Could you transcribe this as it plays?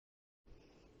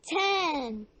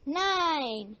10,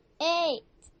 9, 8,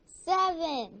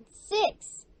 7,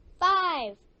 6,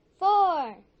 5,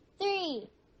 4, 3,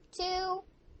 2,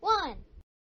 1.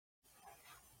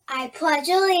 I pledge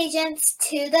allegiance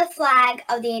to the flag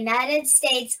of the United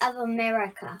States of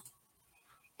America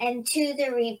and to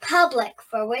the republic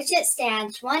for which it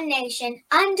stands, one nation,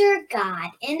 under God,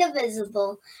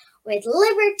 indivisible, with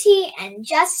liberty and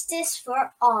justice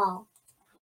for all.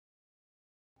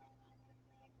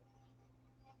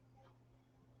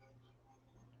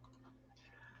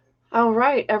 All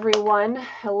right, everyone.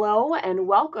 Hello and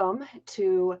welcome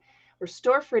to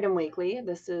Restore Freedom Weekly.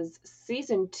 This is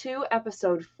Season 2,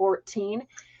 Episode 14.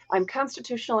 I'm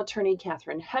Constitutional Attorney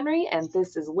Catherine Henry, and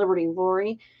this is Liberty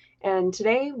Lori. And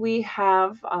today we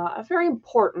have a very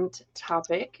important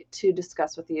topic to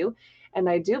discuss with you. And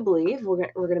I do believe we're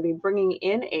going to be bringing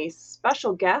in a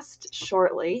special guest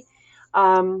shortly.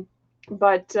 There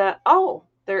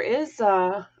is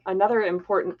another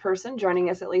important person joining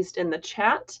us, at least in the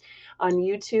chat on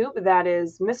YouTube. That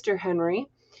is Mr. Henry,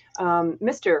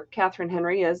 Mr. Catherine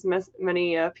Henry, as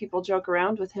many people joke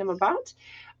around with him about.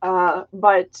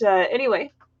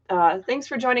 Anyway, thanks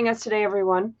for joining us today,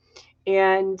 everyone.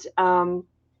 And we're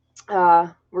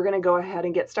going to go ahead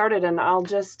and get started. And I'll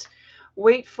just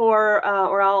wait for,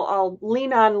 or I'll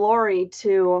lean on Lori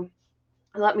to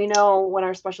let me know when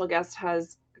our special guest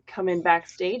has come in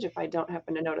backstage if I don't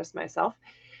happen to notice myself.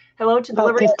 Hello to the About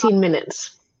Liberty 15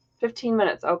 minutes. 15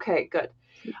 minutes. Okay, good.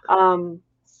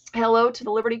 Hello to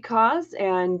the Liberty Cause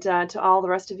and to all the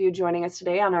rest of you joining us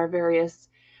today on our various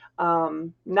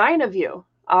 9 of you.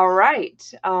 All right.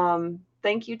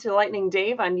 Thank you to Lightning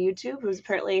Dave on YouTube, who's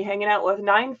apparently hanging out with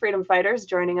 9 freedom fighters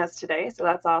joining us today. So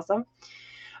that's awesome.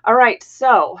 All right.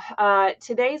 So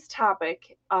today's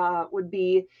topic would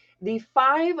be the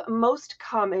 5 most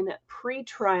common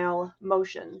pretrial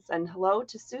motions. And hello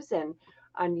to Susan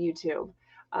on YouTube.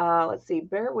 Let's see,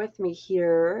 bear with me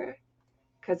here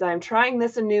because I'm trying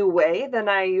this a new way than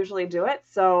I usually do it.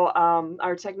 So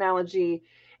our technology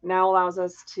now allows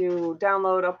us to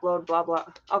download, upload, blah, blah,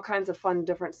 all kinds of fun,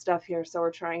 different stuff here. So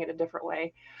we're trying it a different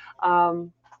way.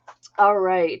 All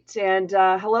right. And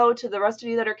hello to the rest of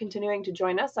you that are continuing to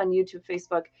join us on YouTube,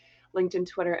 Facebook, LinkedIn,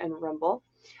 Twitter, and Rumble.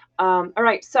 All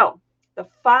right. So the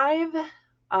 5,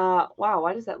 wow,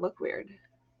 why does that look weird?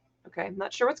 Okay, I'm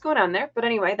not sure what's going on there, but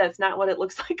anyway, that's not what it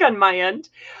looks like on my end.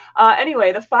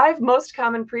 Anyway, the 5 most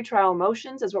common pretrial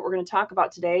motions is what we're going to talk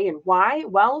about today. And why?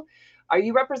 Well, are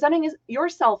you representing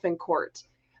yourself in court?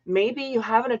 Maybe you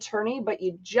have an attorney, but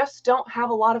you just don't have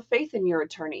a lot of faith in your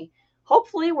attorney.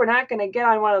 Hopefully, we're not going to get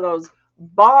on one of those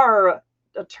bar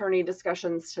attorney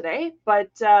discussions today,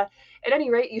 but at any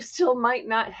rate, you still might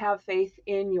not have faith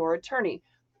in your attorney.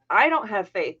 I don't have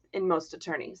faith in most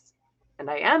attorneys, and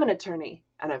I am an attorney.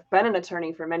 And I've been an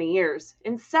attorney for many years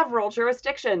in several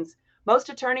jurisdictions. Most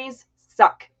attorneys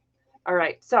suck. All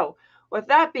right. So with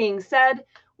that being said,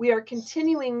 we are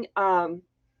continuing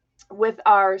with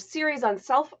our series on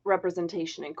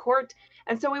self-representation in court.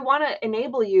 And so we want to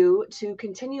enable you to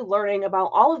continue learning about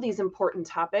all of these important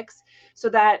topics so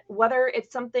that whether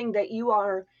it's something that you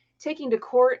are taking to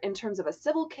court in terms of a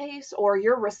civil case, or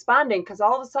you're responding because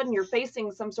all of a sudden you're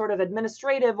facing some sort of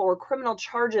administrative or criminal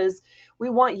charges,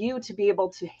 we want you to be able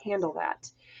to handle that.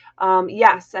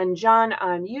 Yes, and John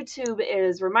on YouTube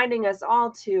is reminding us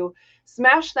all to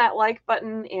smash that like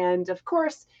button, and of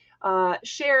course,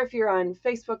 share if you're on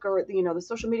Facebook or the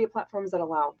social media platforms that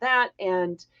allow that,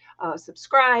 and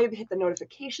subscribe, hit the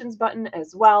notifications button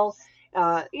as well.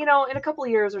 In a couple of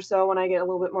years or so, when I get a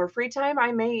little bit more free time,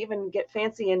 I may even get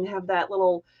fancy and have that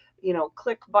little,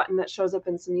 click button that shows up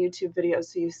in some YouTube videos.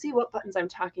 So you see what buttons I'm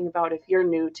talking about if you're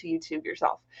new to YouTube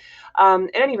yourself. At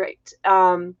any rate,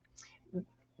 I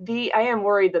am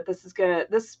worried that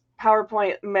this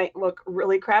PowerPoint might look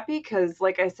really crappy because,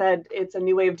 like I said, it's a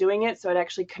new way of doing it. So it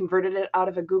actually converted it out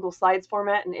of a Google Slides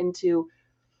format and into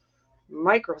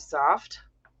Microsoft.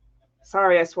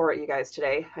 Sorry, I swore at you guys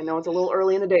today. I know it's a little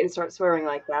early in the day to start swearing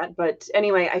like that, but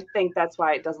anyway, I think that's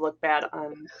why it does look bad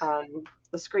on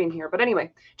the screen here. But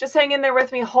anyway, just hang in there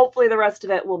with me. Hopefully the rest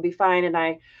of it will be fine, and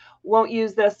I won't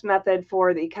use this method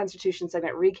for the Constitution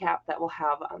segment recap that we'll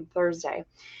have on Thursday.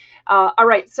 All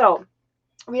right, so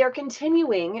we are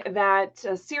continuing that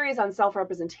series on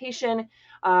self-representation.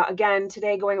 Again,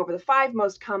 today going over the 5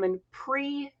 most common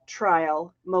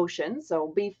pre-trial motions,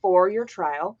 so before your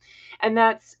trial. And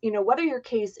that's, whether your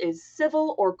case is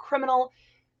civil or criminal,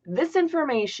 this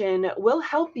information will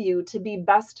help you to be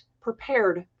best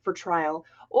prepared for trial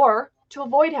or to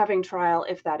avoid having trial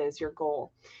if that is your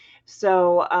goal.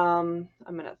 So I'm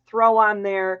going to throw on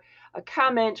there a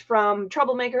comment from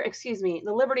the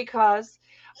Liberty Cause.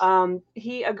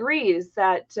 He agrees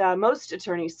that most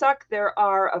attorneys suck. There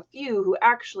are a few who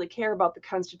actually care about the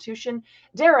Constitution.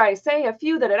 Dare I say, a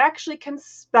few that actually can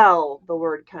spell the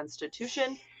word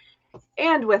Constitution.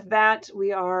 And with that,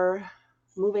 we are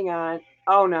moving on.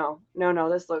 Oh, no,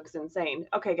 this looks insane.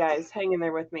 Okay, guys, hang in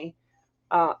there with me.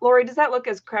 Lori, does that look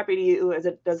as crappy to you as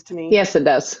it does to me? Yes, it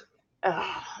does.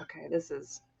 Okay,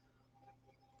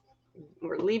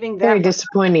 we're leaving that. Very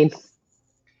disappointing.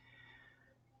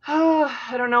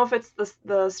 I don't know if it's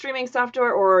the streaming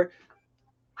software or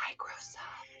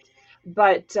Microsoft,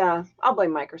 but I'll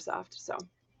blame Microsoft. So,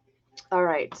 all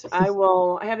right, I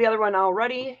have the other one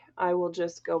already. I will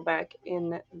just go back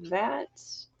in that.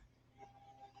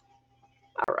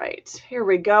 All right, here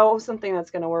we go. Something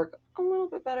that's going to work a little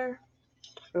bit better.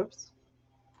 Oops.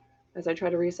 As I try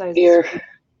to resize Here.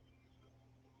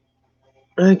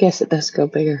 I guess it does go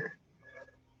bigger.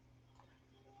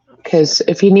 Because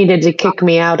if you needed to kick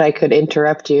me out, I could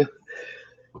interrupt you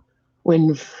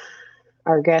when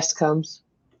our guest comes.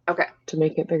 Okay. To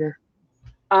make it bigger.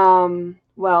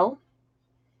 Well,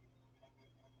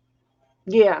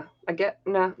 yeah, I get,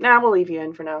 we'll leave you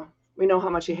in for now. We know how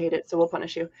much you hate it, so we'll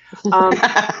punish you.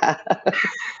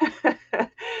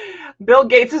 Bill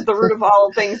Gates is the root of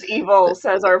all things evil,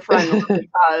 says our friend.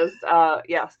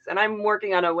 Yes, and I'm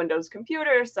working on a Windows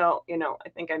computer, so, I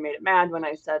think I made it mad when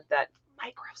I said that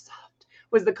Microsoft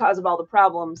was the cause of all the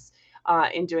problems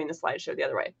in doing the slideshow the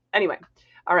other way. Anyway,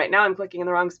 all right, now I'm clicking in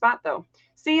the wrong spot, though.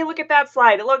 See, look at that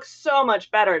slide. It looks so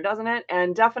much better, doesn't it?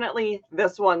 And definitely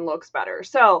this one looks better.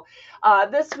 So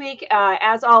this week,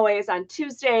 as always, on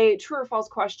Tuesday, true or false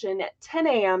question at 10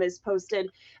 a.m. is posted.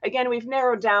 Again, we've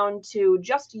narrowed down to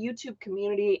just YouTube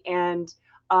community and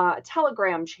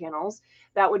Telegram channels.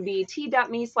 That would be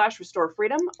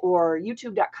t.me/restorefreedom or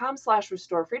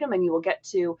youtube.com/restorefreedom, and you will get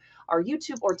to our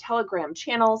YouTube or Telegram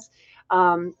channels.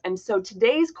 And so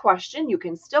today's question, you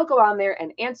can still go on there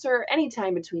and answer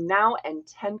anytime between now and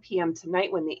 10 p.m.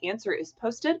 tonight when the answer is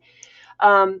posted.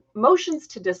 Motions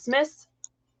to dismiss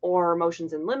or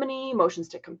motions in limine, motions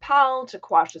to compel, to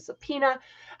quash a subpoena,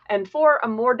 and for a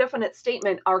more definite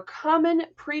statement, are common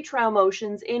pretrial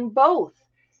motions in both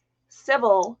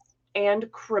civil and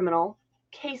criminal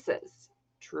cases.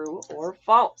 True or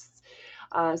false?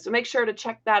 So make sure to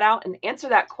check that out and answer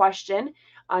that question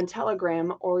on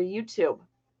Telegram or YouTube.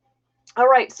 All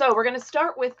right, so we're going to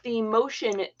start with the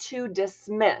motion to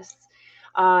dismiss.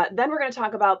 Then we're going to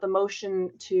talk about the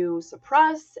motion to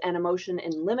suppress and a motion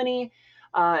in limine.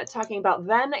 Talking about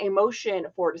then a motion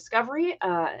for discovery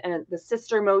and the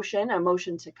sister motion, a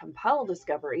motion to compel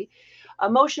discovery. A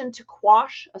motion to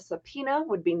quash a subpoena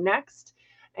would be next.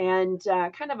 And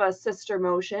kind of a sister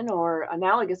motion or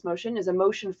analogous motion is a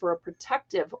motion for a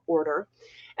protective order.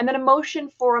 And then a motion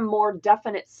for a more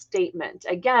definite statement.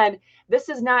 Again, this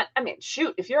is not,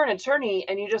 if you're an attorney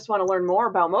and you just want to learn more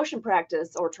about motion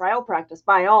practice or trial practice,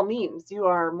 by all means, you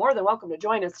are more than welcome to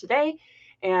join us today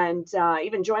and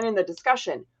even join in the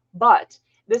discussion. But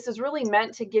this is really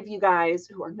meant to give you guys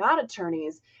who are not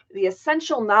attorneys the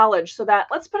essential knowledge so that,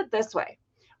 let's put it this way.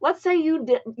 Let's say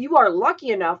you are lucky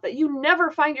enough that you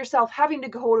never find yourself having to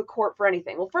go to court for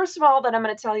anything. Well, first of all, then I'm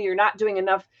going to tell you you're not doing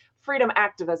enough freedom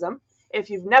activism if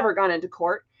you've never gone into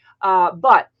court.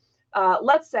 But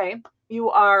let's say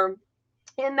you are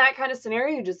in that kind of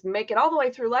scenario, you just make it all the way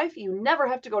through life. You never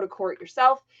have to go to court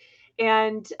yourself.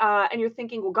 And you're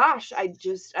thinking, well, gosh, I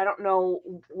don't know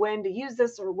when to use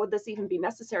this, or would this even be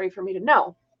necessary for me to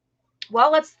know?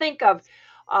 Well, let's think of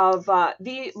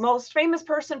the most famous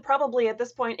person probably at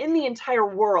this point in the entire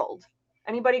world.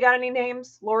 Anybody got any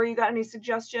names? Lori, you got any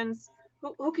suggestions?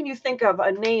 Who can you think of,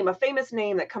 a famous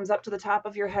name that comes up to the top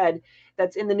of your head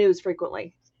that's in the news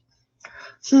frequently?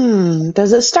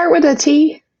 Does it start with a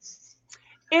T?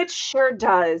 It sure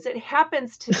does. It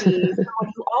happens to be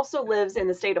someone who also lives in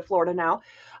the state of Florida now,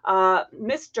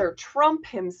 Mr. Trump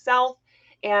himself.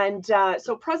 And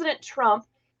so President Trump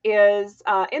is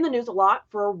in the news a lot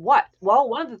for what? Well,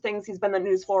 one of the things he's been in the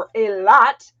news for a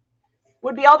lot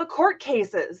would be all the court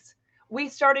cases. We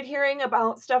started hearing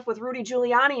about stuff with Rudy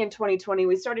Giuliani in 2020.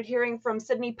 We started hearing from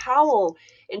Sidney Powell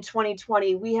in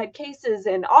 2020. We had cases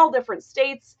in all different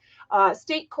states,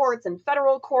 state courts and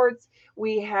federal courts.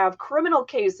 We have criminal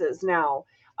cases now,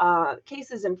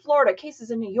 cases in Florida,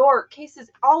 cases in New York, cases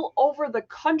all over the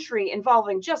country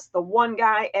involving just the one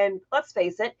guy. And let's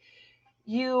face it,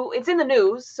 it's in the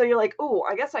news. So you're like, oh,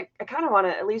 I guess I kind of want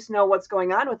to at least know what's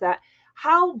going on with that.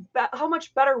 How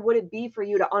much better would it be for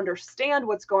you to understand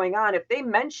what's going on if they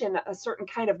mention a certain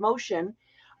kind of motion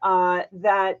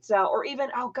or even,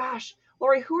 oh gosh,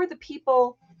 Lori, who are the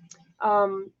people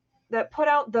that put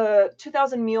out the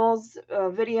 2,000 Mules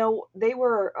video? They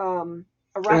were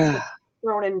arrested,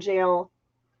 thrown in jail.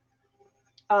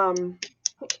 Can't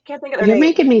think of their You're name.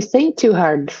 making me think too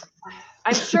hard.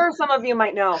 I'm sure some of you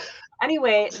might know.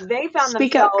 Anyway, they found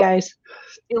Speak themselves up, guys.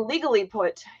 illegally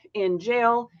put in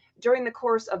jail during the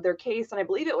course of their case, and I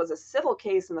believe it was a civil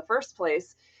case in the first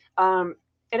place.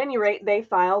 At any rate, they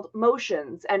filed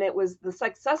motions, and it was the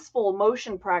successful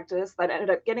motion practice that ended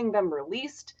up getting them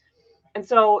released. And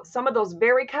so some of those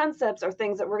very concepts are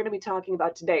things that we're going to be talking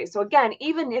about today. So again,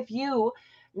 even if you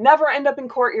never end up in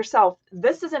court yourself,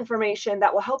 this is information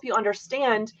that will help you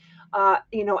understand,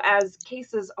 as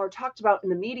cases are talked about in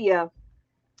the media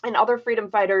and other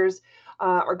freedom fighters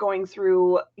are going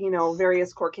through,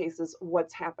 various court cases,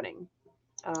 what's happening.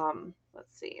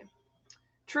 Let's see.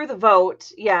 True the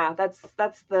Vote. Yeah, that's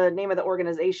the name of the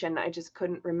organization. I just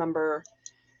couldn't remember.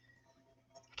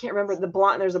 I can't remember the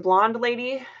blonde. There's a blonde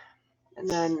lady. And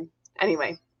then,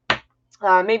 anyway,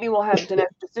 maybe we'll have Dinesh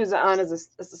D'Souza on as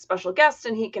a special guest,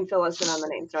 and he can fill us in on the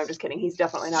names. No, I'm just kidding. He's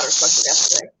definitely not our special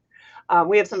guest today.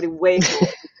 We have somebody way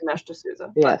cooler than Dinesh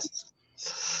D'Souza. Yes.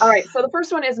 All right, so the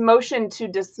first one is motion to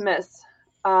dismiss.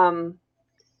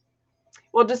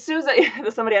 Well,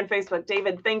 D'Souza, somebody on Facebook,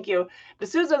 David, thank you.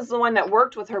 D'Souza is the one that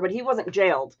worked with her, but he wasn't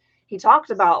jailed. He talked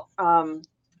about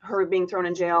her being thrown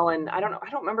in jail, and I don't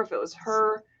remember if it was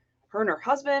her and her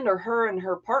husband, or her and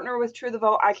her partner with True the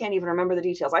Vote. I can't even remember the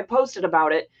details. I posted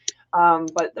about it,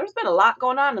 but there's been a lot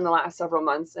going on in the last several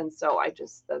months, and so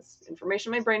that's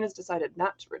information my brain has decided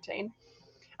not to retain.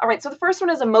 All right, so the first one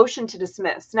is a motion to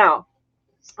dismiss. Now,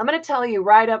 I'm going to tell you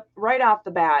right off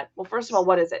the bat. Well, first of all,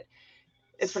 what is it?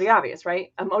 It's pretty obvious,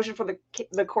 right? A motion for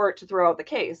the court to throw out the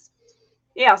case.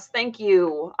 Yes, thank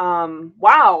you.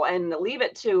 Wow, and leave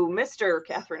it to Mr.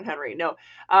 Catherine Henry. No,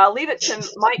 leave it to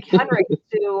Mike Henry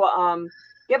to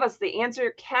give us the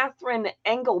answer. Catherine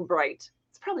Engelbright.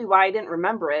 It's probably why I didn't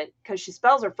remember it, because she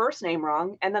spells her first name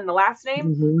wrong, and then the last name, I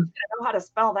don't know how to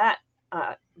spell that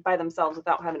by themselves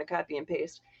without having to copy and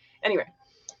paste. Anyway,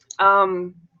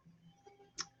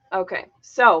 okay,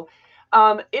 so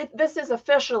this is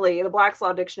officially, the Black's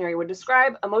Law Dictionary would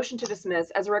describe a motion to dismiss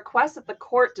as a request that the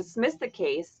court dismiss the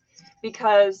case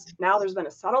because now there's been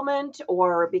a settlement,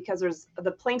 or because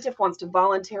the plaintiff wants to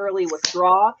voluntarily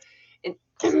withdraw.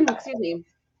 Excuse me.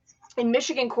 In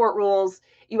Michigan court rules,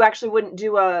 you actually wouldn't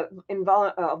do a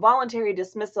voluntary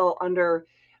dismissal under,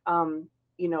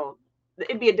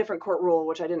 it'd be a different court rule,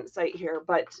 which I didn't cite here,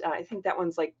 but I think that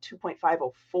one's like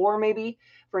 2.504 maybe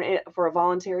for a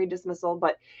voluntary dismissal.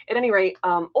 But at any rate,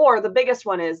 or the biggest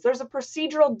one is there's a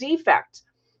procedural defect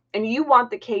and you want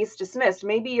the case dismissed.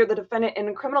 Maybe you're the defendant in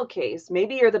a criminal case.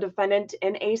 Maybe you're the defendant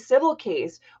in a civil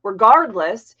case.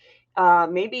 Regardless,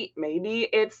 maybe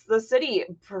it's the city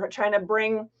trying to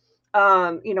bring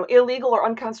illegal or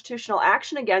unconstitutional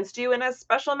action against you in a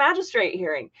special magistrate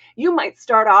hearing. You might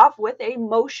start off with a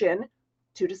motion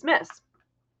to dismiss.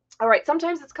 All right,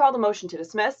 sometimes it's called a motion to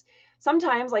dismiss.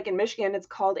 Sometimes, like in Michigan, it's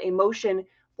called a motion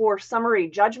for summary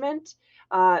judgment.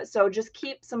 So just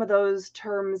keep some of those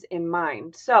terms in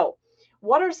mind. So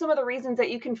what are some of the reasons that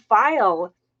you can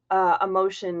file a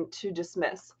motion to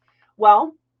dismiss?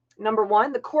 Well, number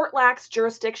one, the court lacks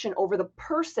jurisdiction over the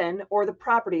person or the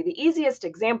property. The easiest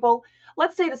example,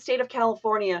 let's say the state of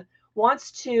California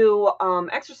wants to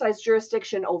exercise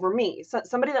jurisdiction over me. So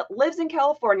somebody that lives in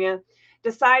California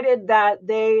decided that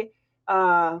they,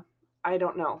 I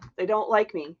don't know, they don't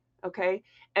like me, okay?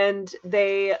 And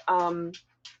they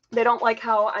don't like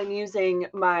how I'm using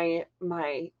my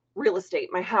real estate,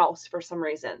 my house, for some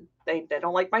reason. They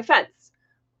don't like my fence.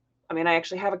 I mean, I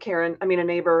actually have a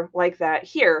neighbor like that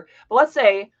here. But let's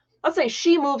say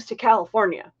she moves to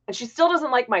California and she still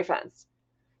doesn't like my fence.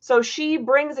 So she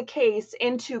brings a case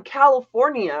into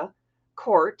California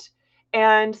court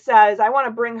and says, I want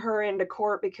to bring her into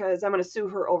court because I'm going to sue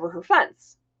her over her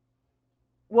fence.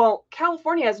 Well,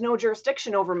 California has no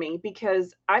jurisdiction over me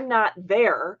because I'm not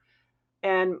there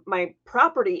and my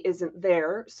property isn't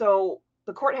there. So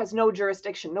the court has no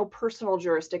jurisdiction, no personal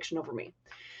jurisdiction over me.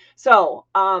 So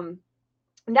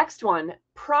next one,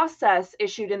 process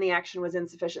issued in the action was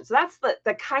insufficient. So that's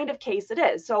the kind of case it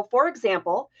is. So for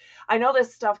example, I know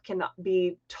this stuff can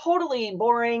be totally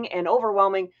boring and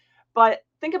overwhelming, but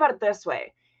think about it this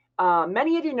way.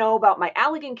 Many of you know about my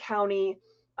Allegan County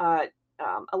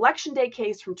election day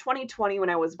case from 2020 when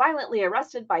I was violently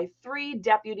arrested by 3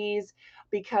 deputies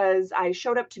because I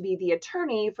showed up to be the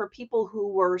attorney for people who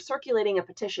were circulating a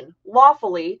petition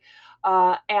lawfully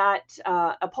at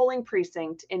a polling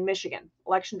precinct in Michigan,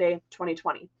 election day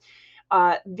 2020.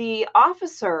 The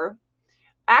officer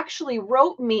actually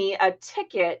wrote me a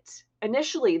ticket.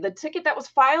 Initially, the ticket that was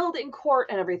filed in court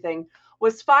and everything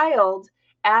was filed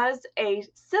as a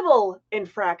civil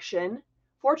infraction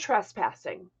for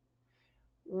trespassing.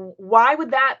 Why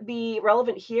would that be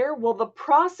relevant here? Well, the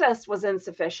process was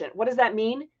insufficient. What does that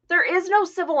mean? There is no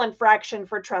civil infraction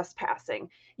for trespassing.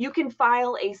 You can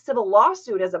file a civil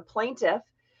lawsuit as a plaintiff,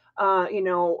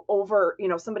 over,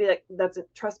 somebody that's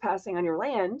trespassing on your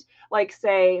land, like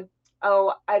say,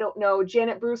 oh, I don't know,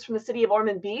 Janet Bruce from the city of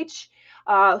Ormond Beach,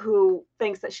 who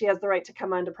thinks that she has the right to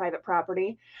come onto private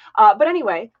property. But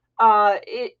anyway,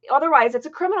 otherwise it's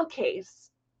a criminal case.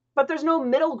 But there's no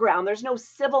middle ground. There's no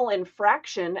civil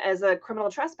infraction as a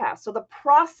criminal trespass. So the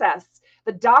process,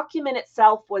 the document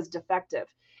itself was defective.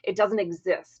 It doesn't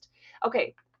exist.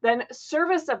 Okay, then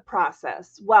service of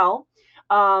process. Well,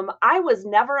 I was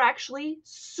never actually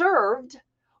served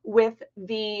with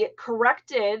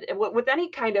with any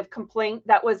kind of complaint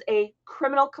that was a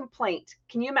criminal complaint.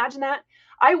 Can you imagine that?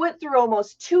 I went through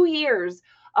almost 2 years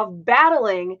of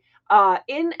battling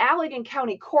in Allegan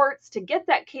County courts to get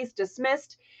that case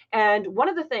dismissed. And one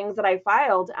of the things that I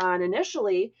filed on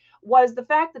initially was the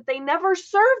fact that they never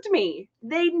served me.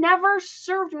 They never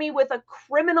served me with a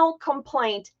criminal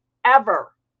complaint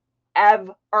ever.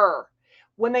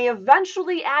 When they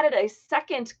eventually added a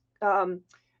second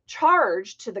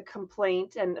charge to the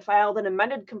complaint and filed an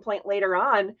amended complaint later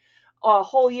on, a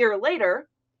whole year later,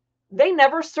 they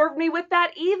never served me with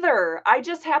that either. I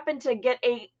just happened to get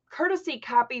a courtesy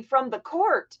copy from the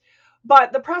court,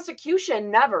 but the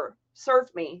prosecution never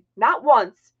served me, not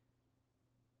once,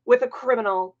 with a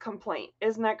criminal complaint.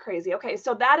 Isn't that crazy? Okay,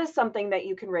 so that is something that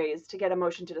you can raise to get a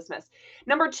motion to dismiss.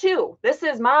 Number 2, this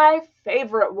is my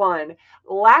favorite one,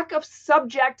 lack of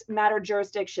subject matter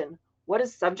jurisdiction. What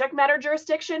is subject matter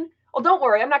jurisdiction? Well, don't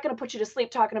worry, I'm not going to put you to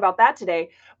sleep talking about that today,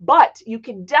 but you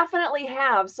can definitely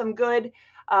have some good,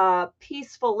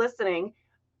 peaceful listening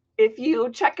if you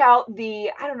check out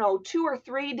the, 2 or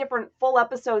 3 different full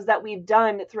episodes that we've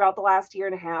done throughout the last year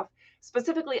and a half,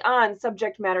 specifically on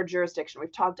subject matter jurisdiction.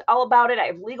 We've talked all about it. I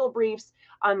have legal briefs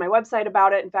on my website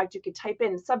about it. In fact, you could type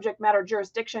in subject matter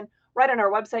jurisdiction right on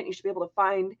our website, and you should be able to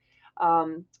find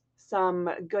some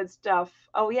good stuff.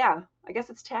 Oh yeah, I guess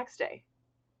it's tax day.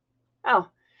 Oh,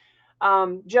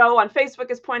 Joe on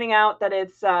Facebook is pointing out that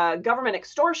it's government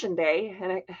extortion day,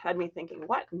 and it had me thinking,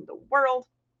 what in the world?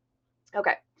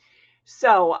 Okay.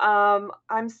 So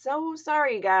I'm so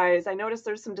sorry, guys. I noticed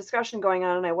there's some discussion going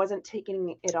on and I wasn't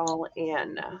taking it all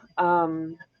in.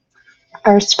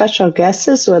 Our special guest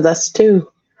is with us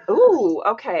too. Ooh,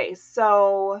 okay.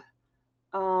 So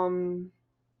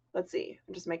let's see.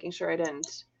 I'm just making sure I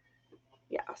didn't.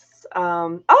 Yes.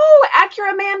 Oh,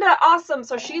 Accurate Amanda. Awesome.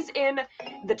 So she's in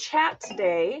the chat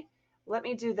today. Let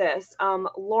me do this.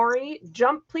 Lori,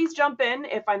 please jump in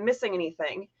if I'm missing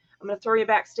anything. I'm going to throw you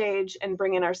backstage and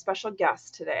bring in our special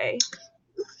guest today.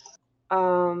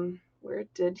 Where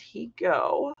did he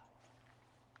go?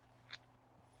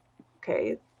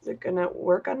 Okay, is it going to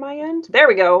work on my end? There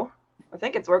we go. I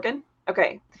think it's working.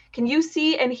 Okay. Can you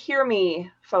see and hear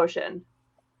me, Foshin?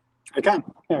 I can.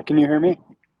 Yeah, can you hear me?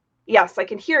 Yes, I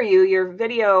can hear you. Your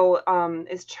video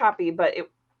is choppy, but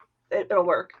it'll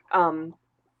work. The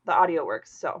audio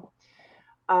works, so.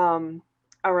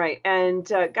 All right, and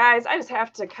guys, I just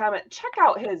have to comment. Check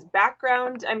out his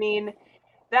background. I mean,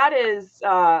 that is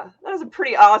a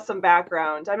pretty awesome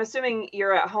background. I'm assuming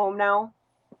you're at home now.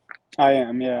 I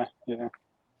am. Yeah.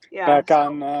 Back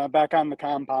on the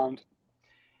compound.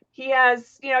 He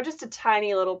has, just a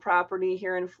tiny little property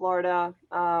here in Florida.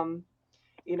 Good.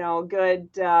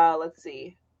 Let's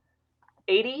see,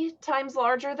 80 times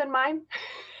larger than mine.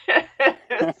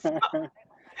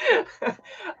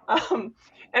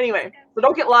 Anyway, so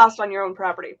don't get lost on your own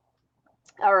property.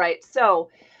 All right. So,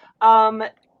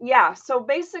 so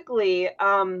basically,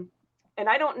 and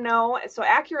I don't know. So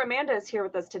Accurate Amanda is here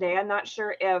with us today. I'm not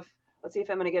sure if, let's see if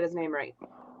I'm going to get his name right.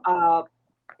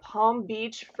 Palm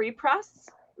Beach Free Press,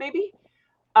 maybe.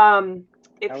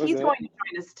 If he's going to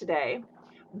join us today,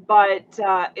 but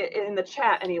in the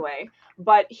chat anyway.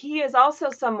 But he is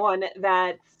also someone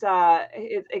that's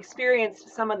experienced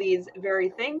some of these very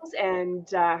things and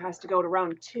has to go to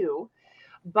round 2.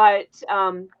 But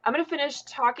I'm going to finish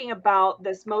talking about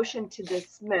this motion to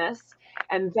dismiss,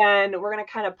 and then we're going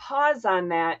to kind of pause on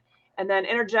that and then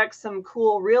interject some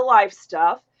cool real life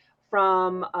stuff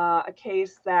from a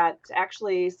case that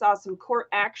actually saw some court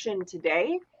action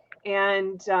today,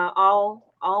 and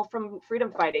all from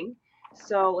freedom fighting.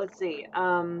 So let's see.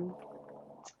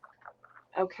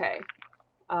 Okay.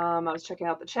 I was checking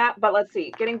out the chat, but let's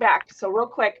see. Getting back. So real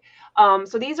quick.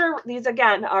 So these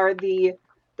again are the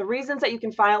The reasons that you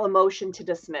can file a motion to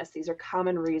dismiss, these are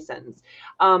common reasons.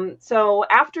 So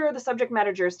after the subject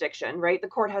matter jurisdiction, right, the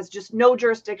court has just no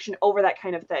jurisdiction over that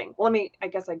kind of thing. Well, I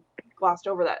guess I glossed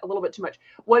over that a little bit too much.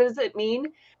 What does it mean?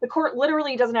 The court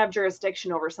literally doesn't have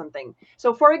jurisdiction over something.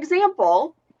 So for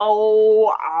example,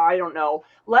 I don't know,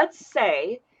 let's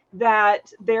say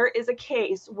that there is a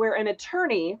case where an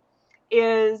attorney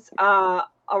is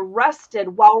arrested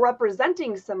while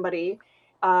representing somebody,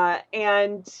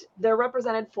 and they're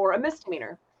represented for a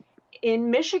misdemeanor.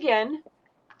 In Michigan,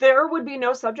 there would be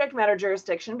no subject matter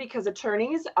jurisdiction because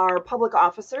attorneys are public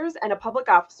officers, and a public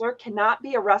officer cannot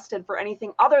be arrested for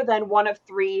anything other than one of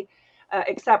three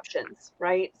exceptions,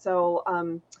 right?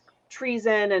 So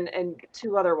treason and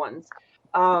two other ones.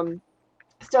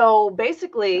 So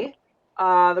basically,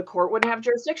 the court wouldn't have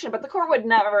jurisdiction, but the court would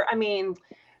never,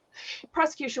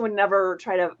 prosecution would never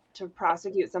try to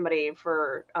prosecute somebody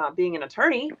for being an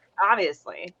attorney.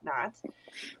 Obviously not.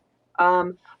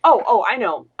 I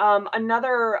know.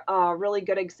 Another really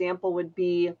good example would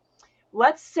be,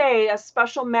 let's say a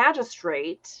special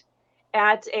magistrate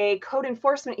at a code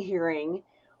enforcement hearing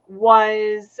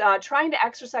was trying to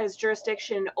exercise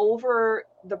jurisdiction over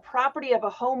the property of a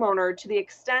homeowner to the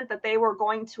extent that they were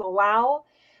going to allow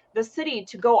the city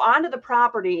to go onto the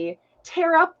property,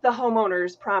 tear up the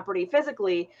homeowner's property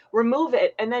physically, remove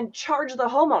it, and then charge the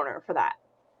homeowner for that.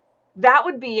 That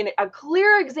would be a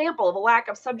clear example of a lack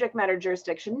of subject matter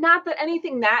jurisdiction. Not that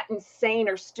anything that insane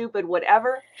or stupid would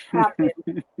ever happen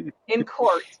in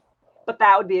court, but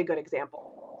that would be a good example.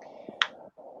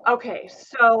 Okay,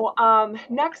 so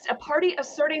next, a party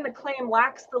asserting the claim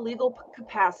lacks the legal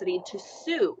capacity to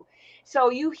sue.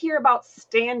 So you hear about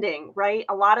standing, right?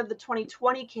 A lot of the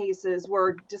 2020 cases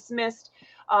were dismissed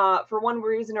for one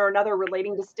reason or another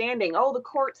relating to standing. Oh, the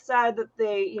court said that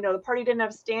the party didn't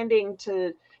have standing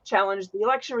to challenge the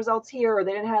election results here, or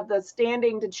they didn't have the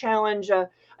standing to challenge an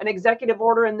executive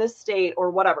order in this state or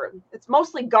whatever. It's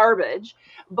mostly garbage,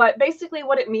 but basically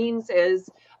what it means is,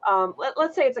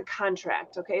 let's say it's a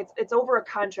contract, okay? It's over a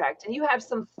contract, and you have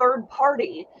some third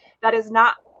party that is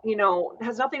not,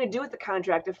 has nothing to do with the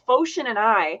contract. If Foshin and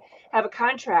I have a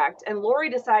contract and Lori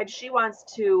decides she wants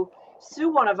to sue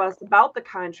one of us about the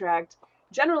contract,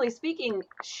 generally speaking,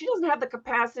 she doesn't have the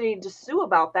capacity to sue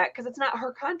about that because it's not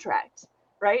her contract,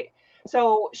 right?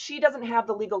 So she doesn't have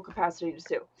the legal capacity to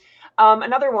sue.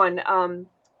 Another one,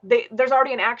 there's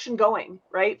already an action going,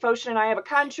 right? Foshin and I have a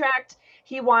contract.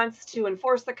 He wants to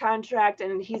enforce the contract,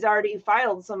 and he's already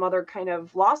filed some other kind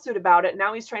of lawsuit about it.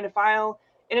 Now he's trying to file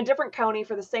in a different county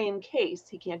for the same case.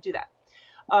 He can't do that.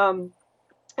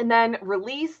 And then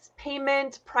release,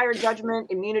 payment, prior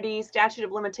judgment, immunity, statute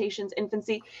of limitations,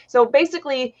 infancy. So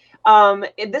basically,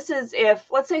 this is if,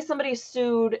 let's say somebody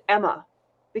sued Emma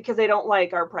because they don't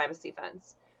like our privacy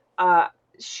fence.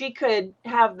 She could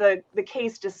have the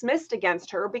case dismissed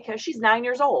against her because she's 9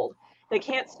 years old. They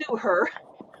can't sue her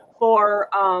for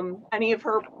any of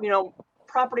her,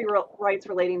 property rights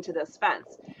relating to this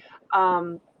fence.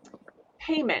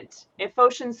 Payment. If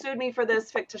Foshin sued me for this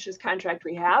fictitious contract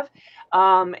we have,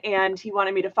 and he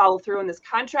wanted me to follow through in this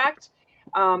contract,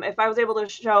 if I was able to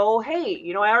show,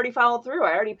 hey, I already followed through,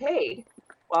 I already paid,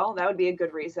 well, that would be a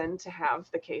good reason to have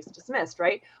the case dismissed,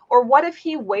 right? Or what if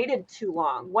he waited too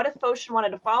long? What if Foshin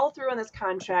wanted to follow through on this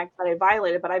contract that I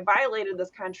violated, but I violated this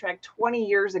contract 20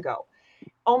 years ago?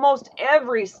 Almost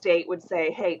every state would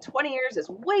say, hey, 20 years is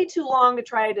way too long to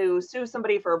try to sue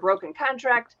somebody for a broken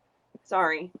contract.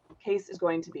 Sorry, case is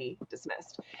going to be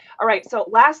dismissed. All right, so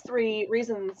last three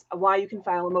reasons why you can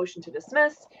file a motion to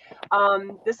dismiss.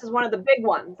 This is one of the big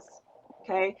ones,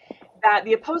 okay? That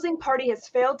the opposing party has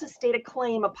failed to state a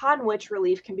claim upon which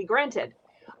relief can be granted.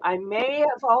 I may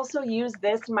have also used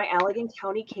this in my Allegan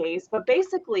County case, but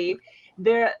basically,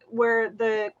 where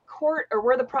the court or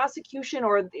where the prosecution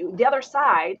or the other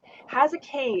side has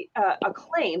a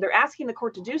claim, they're asking the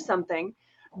court to do something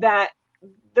that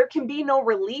there can be no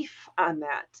relief on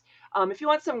that. If you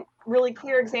want some really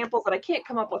clear examples that I can't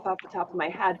come up with off the top of my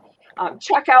head,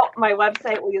 check out my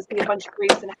website where you'll see a bunch of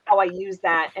briefs and how I use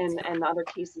that and the other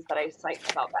cases that I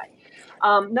cite about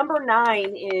that. Number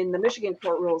 9 in the Michigan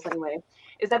court rules anyway,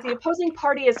 is that the opposing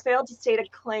party has failed to state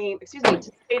to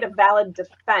state a valid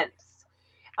defense.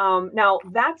 Now,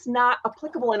 that's not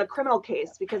applicable in a criminal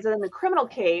case, because in a criminal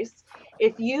case,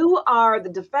 if you are the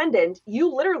defendant,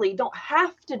 you literally don't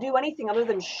have to do anything other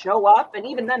than show up. And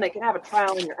even then, they can have a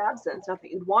trial in your absence. Not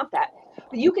that you'd want that.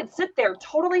 But you could sit there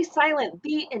totally silent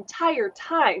the entire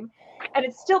time, and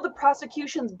it's still the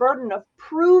prosecution's burden of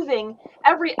proving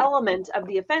every element of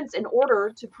the offense in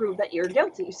order to prove that you're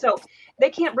guilty. So they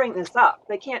can't bring this up.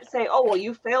 They can't say, oh, well,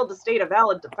 you failed to state a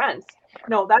valid defense.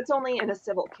 No, that's only in a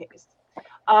civil case.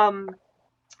 All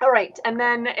right, and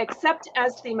then except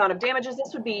as to the amount of damages,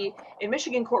 this would be in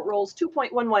Michigan Court Rules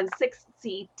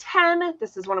 2.116C10.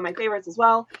 This is one of my favorites as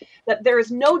well, that there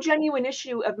is no genuine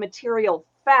issue of material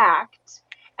fact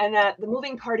and that the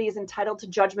moving party is entitled to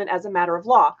judgment as a matter of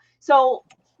law. So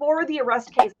for the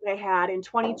arrest case that I had in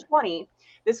 2020,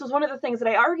 this was one of the things that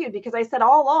I argued because I said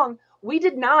all along, we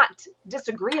did not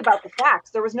disagree about the facts.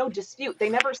 There was no dispute. They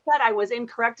never said I was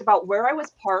incorrect about where I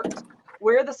was parked,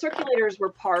 where the circulators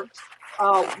were parked,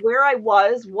 where I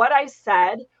was, what I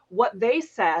said, what they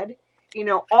said,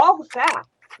 all the facts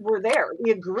were there. We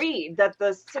agreed that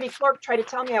the city clerk tried to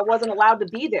tell me I wasn't allowed to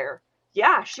be there.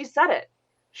 Yeah, she said it.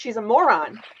 She's a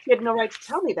moron. She had no right to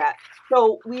tell me that.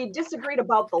 So we disagreed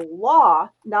about the law,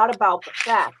 not about the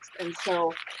facts. And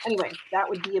so anyway, that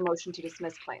would be a motion to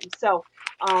dismiss claims. So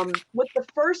with the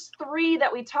first three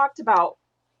that we talked about,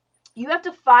 you have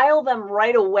to file them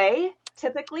right away,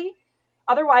 typically.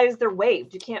 Otherwise, they're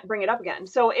waived. You can't bring it up again.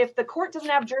 So if the court doesn't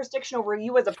have jurisdiction over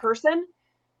you as a person,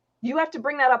 you have to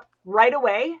bring that up right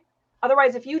away.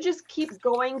 Otherwise, if you just keep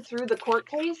going through the court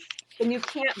case, then you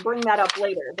can't bring that up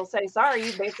later. They'll say, sorry,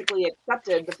 you basically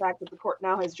accepted the fact that the court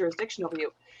now has jurisdiction over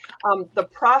you. The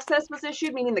process was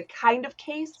issued, meaning the kind of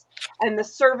case, and the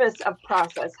service of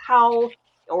process, how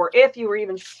or if you were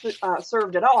even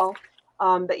served at all,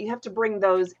 that you have to bring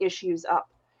those issues up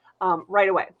right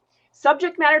away.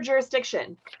 Subject matter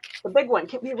jurisdiction, the big one,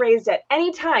 can be raised at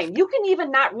any time. You can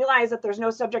even not realize that there's no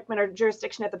subject matter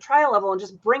jurisdiction at the trial level and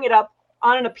just bring it up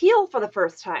on an appeal for the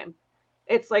first time.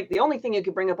 It's like the only thing you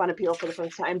could bring up on appeal for the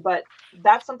first time, but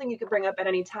that's something you could bring up at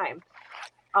any time.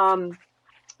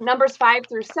 Numbers 5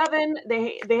 through 7,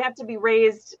 they have to be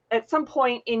raised at some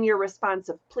point in your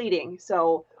responsive pleading.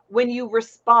 So when you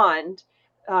respond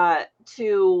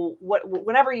to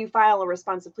whenever you file a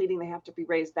responsive pleading, they have to be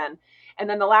raised then. And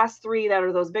then the last three that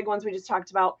are those big ones we just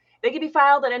talked about, they can be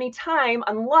filed at any time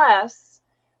unless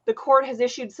the court has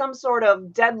issued some sort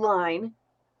of deadline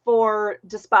for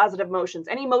dispositive motions.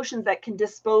 Any motions that can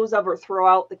dispose of or throw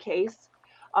out the case,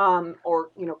 or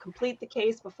complete the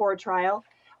case before a trial.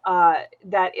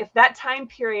 That if that time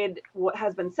period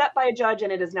has been set by a judge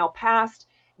and it is now passed,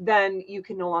 then you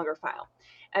can no longer file.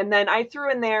 And then I threw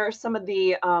in there some of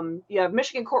the, you have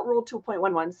Michigan Court Rule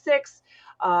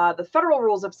 2.116, the Federal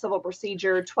Rules of Civil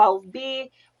Procedure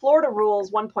 12B, Florida Rules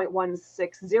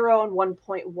 1.160 and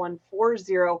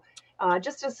 1.140,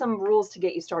 just as some rules to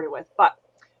get you started with. But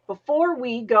before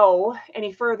we go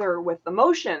any further with the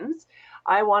motions,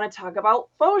 I want to talk about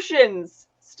motions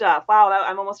stuff. Wow,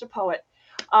 I'm almost a poet.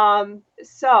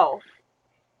 So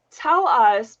tell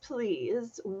us,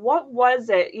 please, what was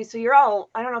it? So you're all,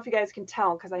 I don't know if you guys can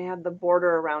tell because I have the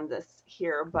border around this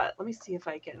here, but let me see if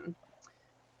I can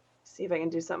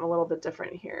do something a little bit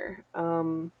different here.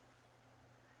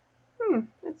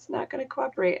 It's not going to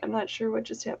cooperate. I'm not sure what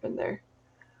just happened there.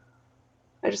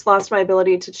 I just lost my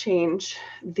ability to change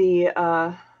the,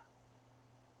 oh,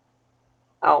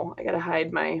 I got to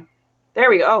hide my, there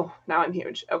we go. Oh, now I'm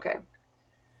huge. Okay.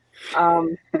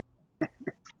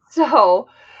 So,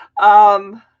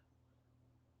 all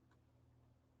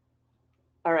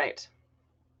right.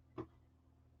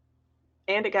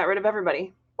 And it got rid of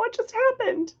everybody. What just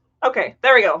happened? Okay,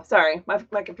 there we go. Sorry,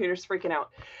 my computer's freaking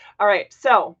out. All right,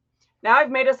 so now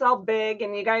I've made us all big,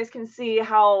 and you guys can see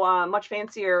how much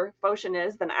fancier Foshin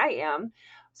is than I am.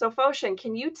 So Foshin,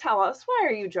 can you tell us, why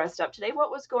are you dressed up today?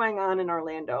 What was going on in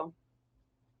Orlando?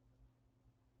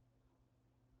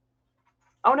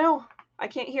 Oh no, I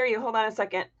can't hear you. Hold on a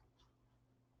second.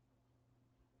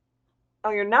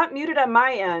 Oh, you're not muted on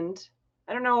my end.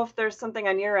 I don't know if there's something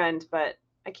on your end, but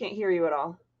I can't hear you at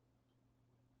all.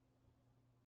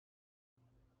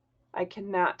 I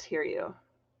cannot hear you.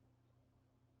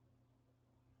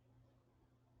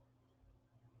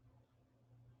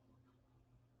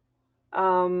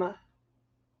 I'm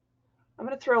going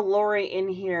to throw Lori in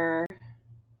here.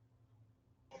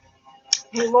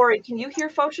 Hey, Lori, can you hear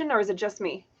Foshin, or is it just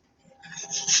me?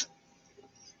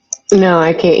 No,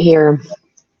 I can't hear him.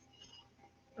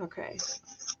 Okay.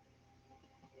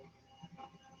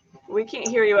 We can't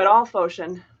hear you at all,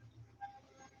 Foshin.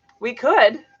 We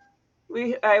could.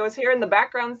 I was hearing the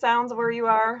background sounds of where you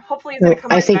are. Hopefully he's going to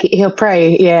come I think he'll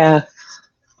probably, yeah.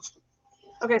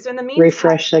 Okay, so in the meantime,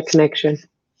 refresh the connection.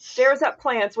 Stairs at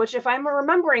Plants, which if I'm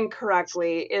remembering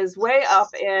correctly, is way up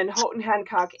in Houghton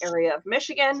Hancock area of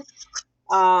Michigan.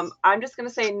 I'm just going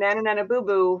to say nana nana boo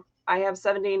boo. I have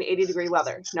 70 and 80 degree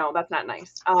weather. No, that's not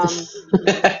nice.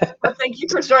 But thank you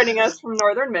for joining us from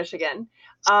Northern Michigan.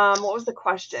 What was the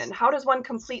question? How does one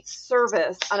complete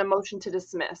service on a motion to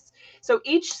dismiss? So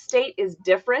each state is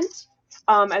different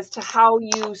as to how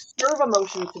you serve a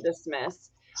motion to dismiss.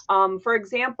 For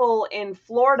example, in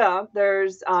Florida,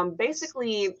 there's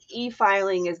basically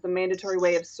e-filing is the mandatory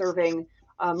way of serving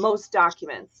most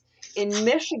documents. In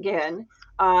Michigan,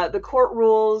 the court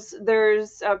rules,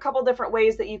 there's a couple different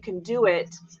ways that you can do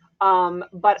it.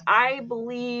 But I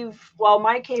believe, well,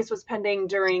 my case was pending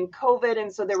during COVID,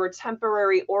 and so there were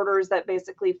temporary orders that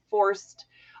basically forced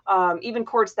even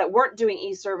courts that weren't doing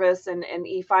e-service and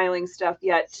e-filing stuff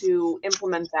yet to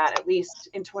implement that, at least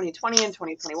in 2020 and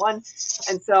 2021.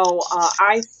 And so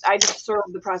I just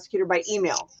served the prosecutor by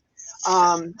email.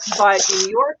 But in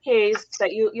your case,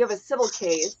 that you have a civil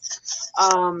case,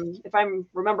 if I'm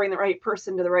remembering the right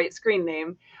person to the right screen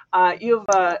name, you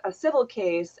have a civil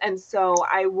case, and so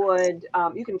I would,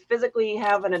 you can physically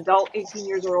have an adult 18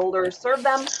 years or older serve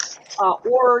them,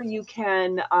 or you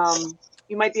can,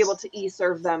 you might be able to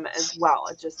e-serve them as well.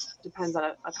 It just depends on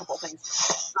a couple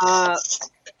things.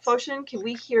 Foshin, can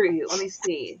we hear you? Let me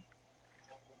see.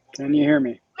 Can you hear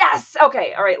me? Yes.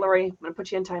 Okay. All right, Lori, I'm going to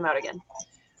put you in timeout again.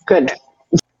 Good. Okay.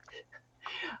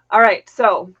 All right.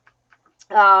 So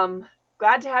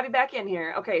glad to have you back in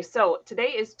here. Okay. So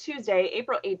today is Tuesday,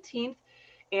 April 18th.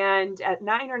 And at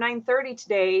 9 or 9:30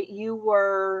 today, you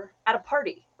were at a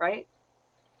party, right?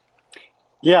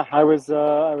 Yeah, I was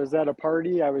at a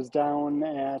party. I was down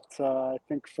at I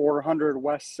think 400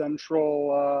 West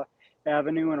Central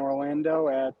Avenue in Orlando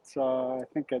at I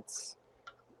think it's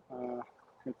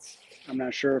I'm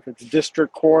not sure if it's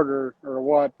district court or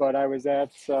what, but I was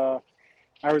at the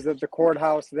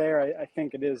courthouse there. I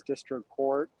think it is district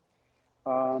court.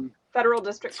 Federal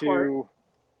district court.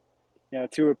 Yeah,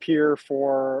 to appear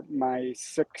for my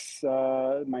six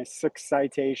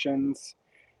citations,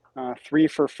 3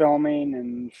 for filming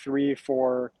and 3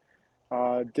 for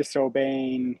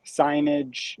disobeying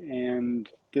signage and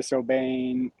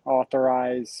disobeying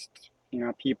authorized,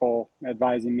 people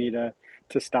advising me to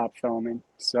stop filming.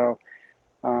 So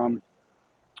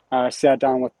I sat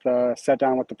down with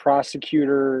the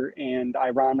prosecutor, and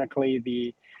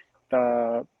ironically,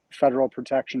 the Federal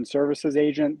Protection Services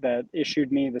agent that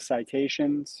issued me the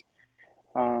citations.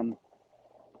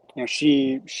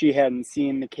 She hadn't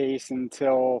seen the case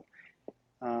until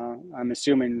I'm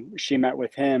assuming she met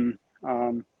with him.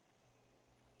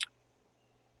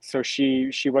 So she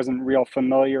wasn't real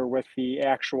familiar with the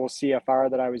actual CFR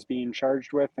that I was being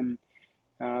charged with, and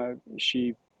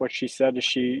what she said is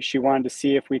she wanted to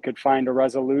see if we could find a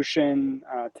resolution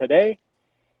today,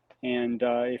 and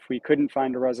if we couldn't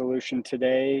find a resolution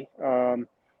today,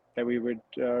 that we would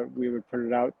put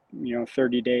it out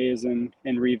 30 days and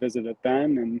revisit it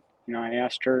then. And I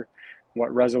asked her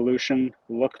what resolution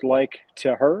looked like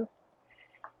to her,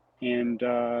 and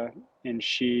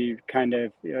she kind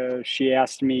of she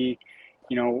asked me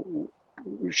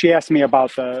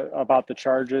about the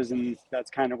charges, and that's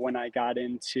kind of when I got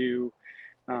into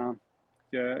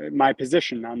my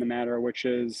position on the matter, which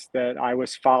is that I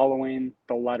was following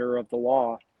the letter of the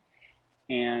law,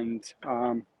 and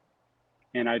I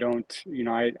don't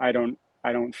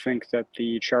I don't think that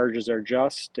the charges are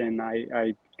just, and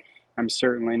I'm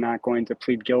certainly not going to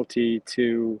plead guilty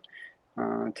to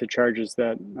charges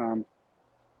that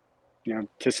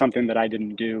to something that I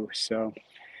didn't do. So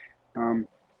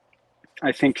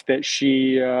I think that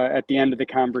she at the end of the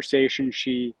conversation,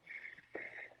 she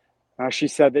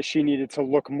said that she needed to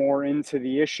look more into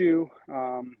the issue,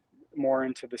 more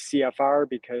into the CFR,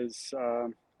 because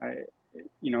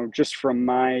just from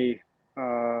my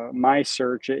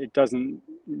search, it doesn't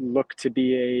look to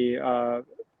be a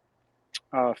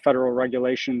federal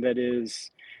regulation that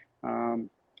is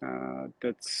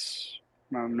that's,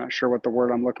 I'm not sure what the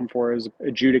word I'm looking for is,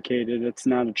 adjudicated. It's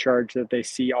not a charge that they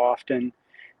see often.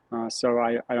 So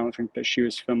I don't think that she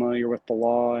was familiar with the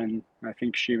law, and I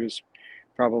think she was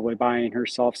probably buying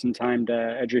herself some time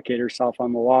to educate herself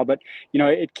on the law. But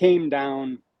it came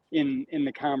down in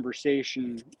the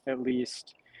conversation, at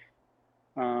least,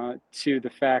 to the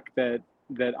fact that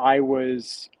I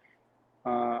was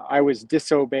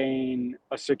disobeying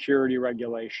a security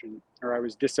regulation, or I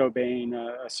was disobeying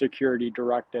a security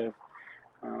directive,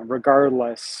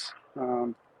 regardless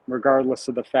of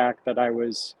the fact that I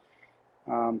was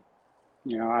I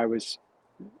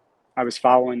was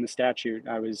following the statute.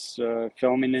 I was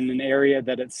filming in an area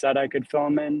that it said I could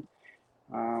film in,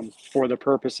 for the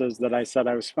purposes that I said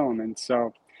I was filming.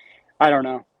 So I don't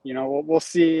know. We'll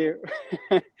see.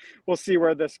 We'll see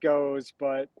where this goes.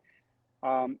 But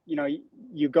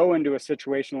you go into a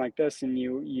situation like this, and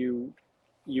you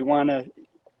want to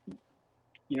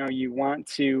you want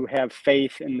to have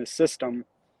faith in the system,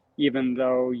 even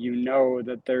though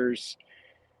that there's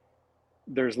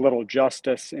little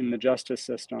justice in the justice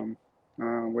system,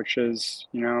 which is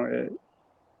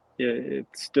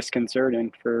it's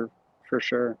disconcerting for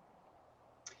sure.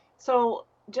 So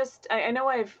just, I know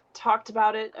I've talked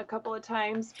about it a couple of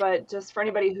times, but just for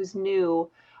anybody who's new,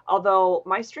 although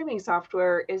my streaming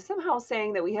software is somehow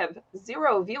saying that we have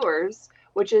 0 viewers,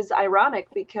 which is ironic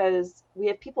because we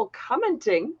have people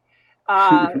commenting.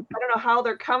 I don't know how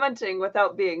they're commenting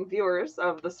without being viewers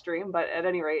of the stream, but at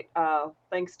any rate,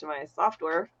 thanks to my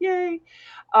software, yay.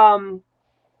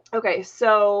 Okay,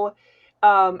 so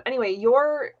anyway,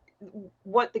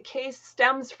 what the case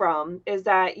stems from is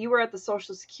that you were at the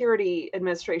Social Security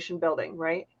Administration building,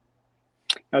 right?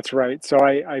 That's right. So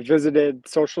I visited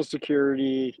Social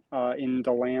Security in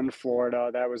DeLand,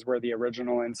 Florida. That was where the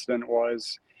original incident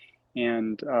was,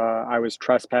 and I was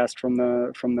trespassed from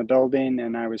the building,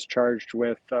 and I was charged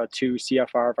with 2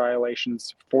 CFR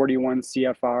violations: 41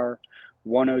 CFR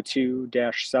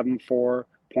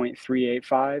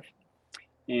 102-74.385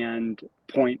 and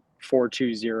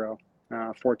 .420.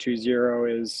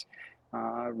 420 is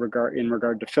in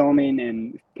regard to filming,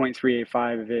 and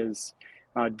 .385 is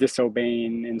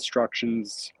disobeying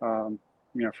instructions, from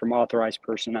authorized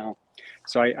personnel.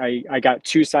 So I got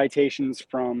 2 citations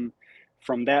from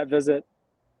that visit,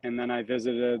 and then I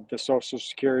visited the Social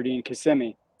Security in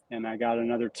Kissimmee, and I got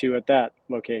another 2 at that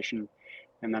location,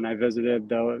 and then I visited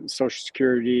the Social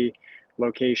Security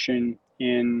location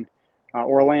in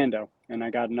Orlando, and I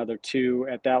got another 2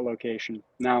 at that location.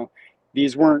 Now,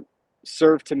 these weren't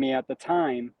served to me at the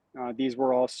time. These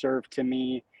were all served to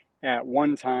me at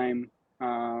one time.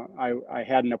 I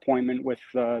had an appointment with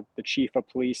the chief of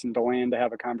police in DeLand to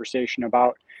have a conversation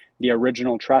about the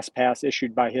original trespass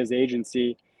issued by his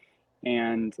agency.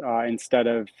 And instead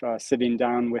of sitting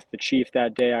down with the chief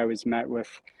that day, I was met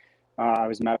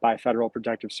by Federal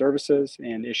Protective Services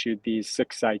and issued these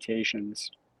 6 citations.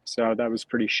 So that was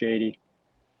pretty shady.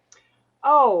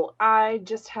 Oh, I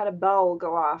just had a bell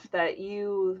go off that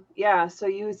so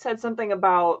you said something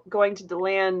about going to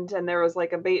DeLand and there was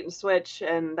like a bait and switch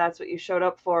and that's what you showed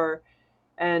up for.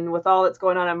 And with all that's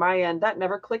going on my end, that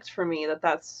never clicked for me that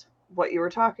that's what you were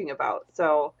talking about.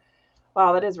 So,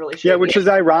 wow, that is really shady. Yeah, which is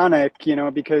ironic,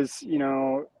 because,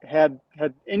 had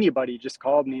anybody just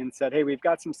called me and said, hey, we've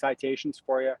got some citations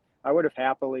for you, I would have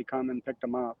happily come and picked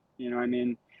them up. I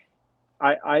mean,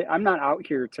 I'm not out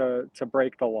here to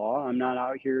break the law. I'm not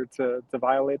out here to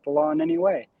violate the law in any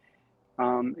way.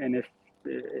 And if,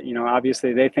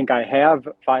 obviously they think I have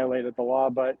violated the law,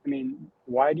 but I mean,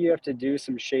 why do you have to do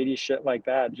some shady shit like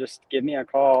that? Just give me a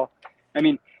call. I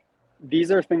mean, these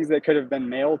are things that could have been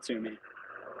mailed to me.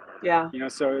 Yeah.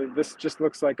 So this just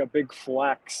looks like a big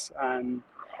flex on,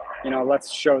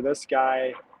 let's show this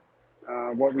guy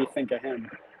what we think of him.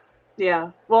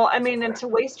 Yeah. Well, I mean, and to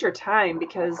waste your time,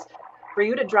 because for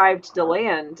you to drive to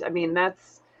DeLand, I mean,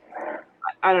 that's,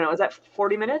 I don't know, is that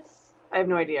 40 minutes? I have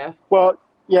no idea. Well,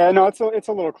 yeah, no, it's a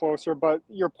little closer, but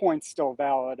your point's still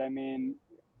valid. I mean,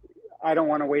 I don't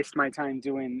want to waste my time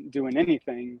doing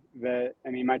anything that,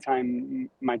 I mean, my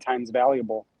time's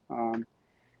valuable.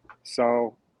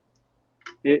 So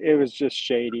it was just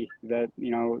shady that,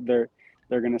 they're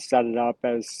going to set it up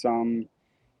as some,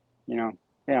 yeah,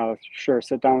 sure,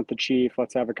 sit down with the chief,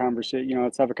 let's have a conversation,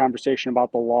 let's have a conversation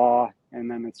about the law. And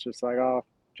then it's just like, oh,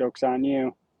 joke's on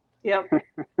you. Yep.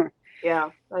 Yeah,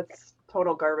 that's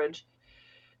total garbage.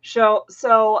 So,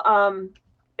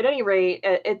 at any rate,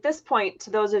 at this point, to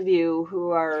those of you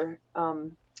who are,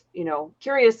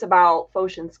 curious about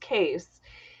Foshin's case,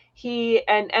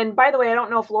 and by the way, I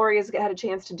don't know if Lori has had a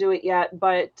chance to do it yet,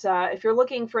 but if you're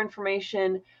looking for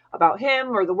information about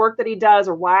him or the work that he does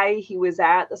or why he was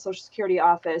at the Social Security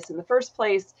office in the first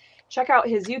place, check out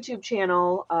his YouTube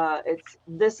channel.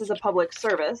 This is a public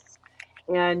service.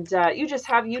 And you just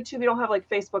have YouTube. You don't have like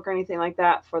Facebook or anything like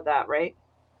that for that, right?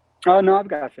 Oh, no, I've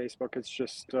got Facebook. It's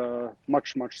just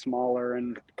much, much smaller.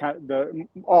 And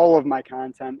all of my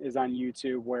content is on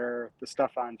YouTube, where the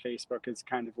stuff on Facebook is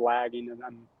kind of lagging. And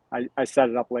I set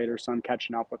it up later, so I'm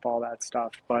catching up with all that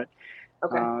stuff. But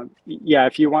Okay. Yeah,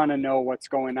 if you want to know what's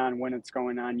going on, when it's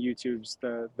going on, YouTube's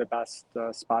the best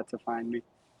spot to find me.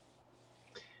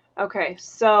 Okay.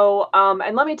 So,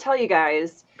 and let me tell you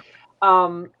guys,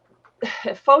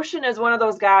 Foshin is one of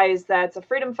those guys that's a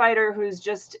freedom fighter who's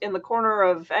just in the corner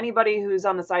of anybody who's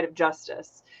on the side of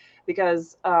justice.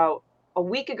 Because a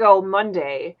week ago,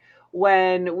 Monday,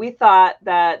 when we thought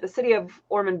that the city of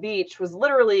Ormond Beach was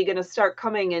literally going to start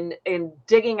coming and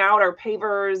digging out our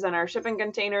pavers and our shipping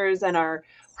containers and our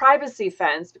privacy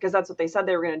fence, because that's what they said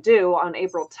they were going to do on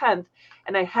April 10th,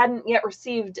 and I hadn't yet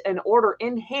received an order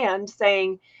in hand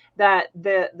saying that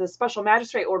the special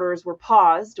magistrate orders were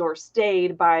paused or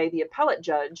stayed by the appellate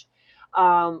judge.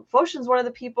 Foshin's one of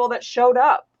the people that showed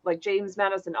up like James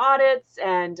Madison Audits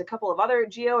and a couple of other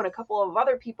Geo and a couple of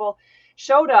other people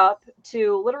showed up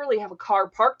to literally have a car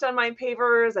parked on my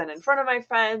pavers and in front of my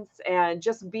fence and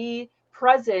just be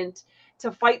present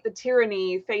to fight the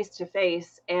tyranny face to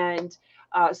face. And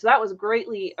so that was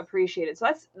greatly appreciated.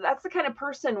 So that's the kind of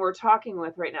person we're talking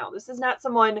with right now. This is not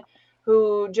someone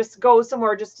who just goes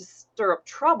somewhere just to stir up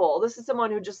trouble. This is someone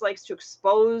who just likes to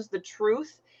expose the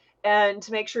truth and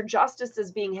to make sure justice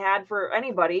is being had for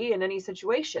anybody in any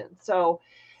situation. So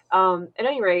at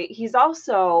any rate, he's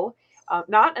also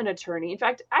not an attorney. In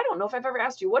fact, I don't know if I've ever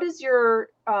asked you, what is your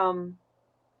I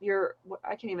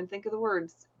can't even think of the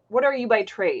words. What are you by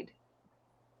trade?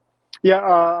 Yeah,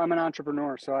 I'm an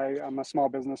entrepreneur, so I'm a small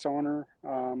business owner.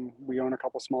 We own a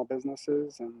couple small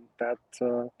businesses, and that's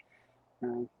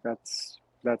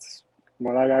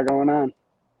what I got going on.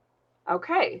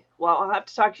 Okay, well, I'll have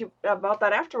to talk to you about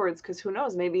that afterwards, because who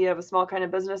knows, maybe you have a small kind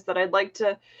of business that I'd like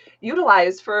to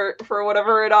utilize for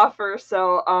whatever it offers.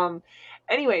 So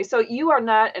anyway, so you are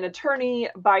not an attorney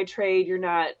by trade. You're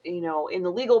not, in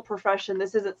the legal profession.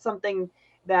 This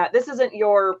isn't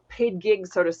your paid gig,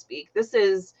 so to speak. This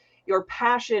is your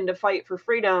passion to fight for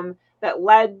freedom that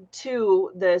led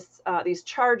to these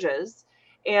charges.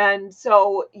 And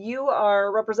so you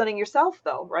are representing yourself,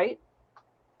 though, right?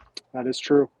 That is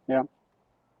true. Yeah.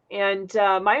 And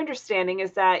my understanding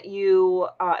is that you,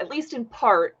 at least in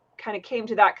part, kind of came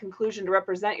to that conclusion to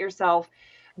represent yourself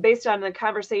based on the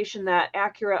conversation that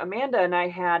Acura Amanda and I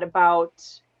had about,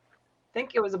 I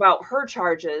think it was about her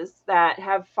charges that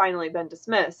have finally been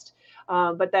dismissed,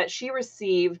 but that she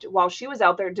received while she was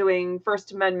out there doing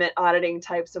First Amendment auditing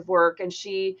types of work. And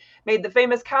she made the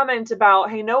famous comment about,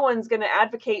 hey, no one's going to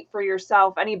advocate for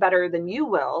yourself any better than you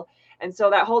will. And so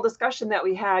that whole discussion that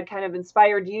we had kind of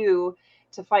inspired you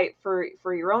to fight for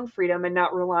your own freedom and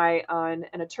not rely on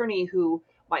an attorney who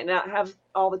might not have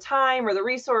all the time or the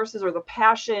resources or the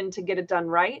passion to get it done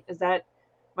right. Am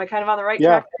I kind of on the right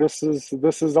track? Yeah,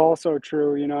 this is also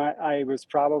true. I was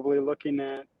probably looking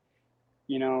at,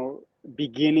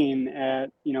 beginning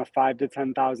at, $5,000 to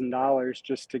 $10,000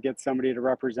 just to get somebody to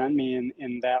represent me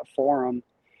in that forum.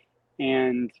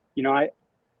 And,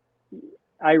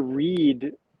 I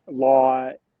read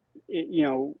law,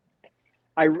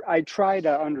 I try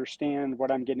to understand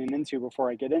what I'm getting into before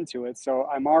I get into it. So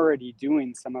I'm already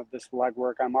doing some of this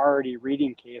legwork. I'm already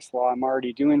reading case law. I'm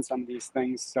already doing some of these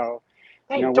things. So,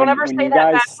 hey, don't ever when say you that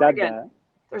guys back said again. that,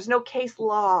 There's no case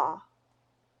law.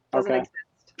 Doesn't okay,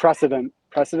 exist. precedent.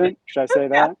 Should I say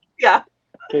that? Yeah.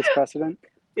 Case precedent.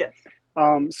 Yes.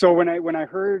 So when I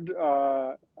heard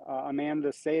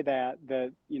Amanda say that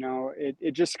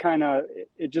it just kind of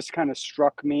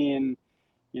struck me, and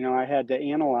I had to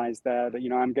analyze that.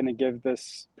 I'm going to give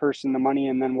this person the money,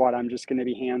 and then what? I'm just going to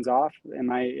be hands off.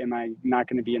 Am I not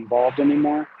going to be involved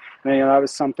anymore? And, that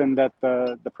was something that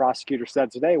the prosecutor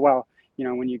said today. Well,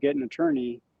 when you get an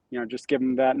attorney, just give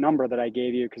them that number that I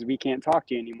gave you, because we can't talk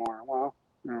to you anymore. Well,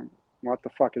 what the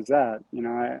fuck is that?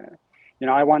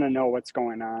 I want to know what's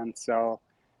going on. So,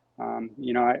 I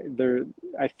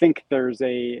think there's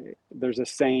a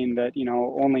saying that,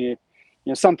 only,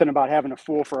 something about having a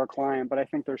fool for a client, but I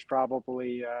think there's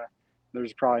probably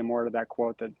more to that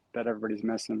quote that everybody's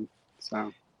missing.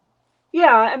 So.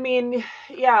 Yeah, I mean,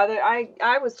 yeah,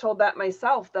 I was told that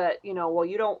myself, that, well,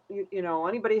 you don't,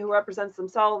 anybody who represents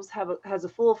themselves has a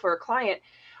fool for a client.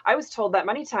 I was told that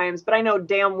many times, but I know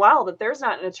damn well that there's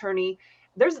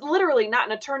literally not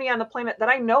an attorney on the planet that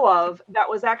I know of that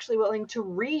was actually willing to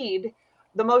read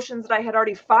the motions that I had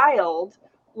already filed,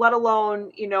 let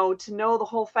alone, to know the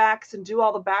whole facts and do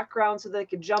all the background so they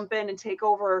could jump in and take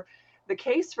over the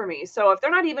case for me. So if they're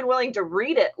not even willing to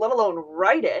read it, let alone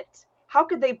write it, how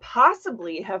could they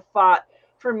possibly have fought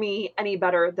for me any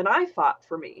better than I fought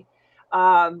for me?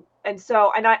 And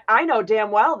I know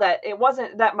damn well that it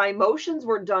wasn't that my motions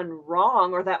were done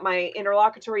wrong or that my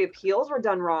interlocutory appeals were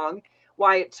done wrong,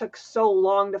 why it took so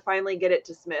long to finally get it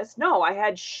dismissed. No, I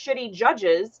had shitty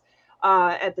judges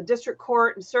at the district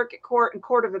court and circuit court and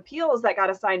court of appeals that got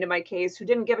assigned to my case who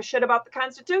didn't give a shit about the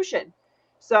Constitution.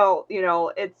 So,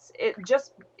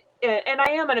 and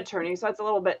I am an attorney, so it's a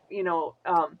little bit,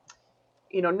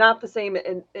 not the same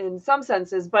in some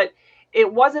senses, but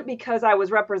it wasn't because I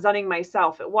was representing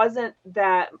myself. It wasn't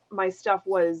that my stuff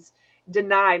was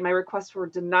denied, my requests were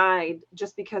denied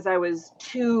just because I was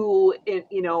too,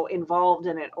 involved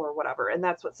in it or whatever. And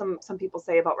that's what some people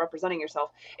say about representing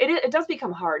yourself. It does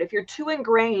become hard. If you're too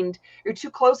ingrained, you're too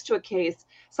close to a case.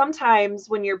 Sometimes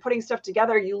when you're putting stuff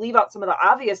together, you leave out some of the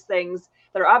obvious things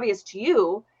that are obvious to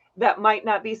you that might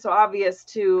not be so obvious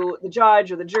to the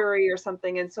judge or the jury or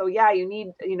something. And so, yeah, you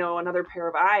need, another pair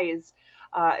of eyes,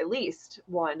 at least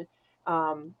one.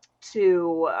 to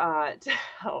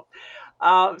help.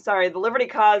 Sorry, the Liberty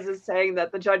Cause is saying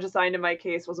that the judge assigned in my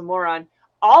case was a moron.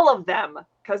 All of them,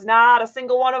 because not a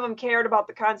single one of them cared about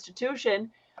the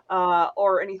Constitution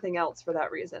or anything else for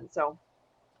that reason. So,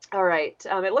 all right.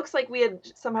 It looks like we had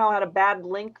somehow had a bad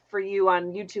link for you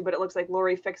on YouTube, but it looks like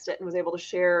Lori fixed it and was able to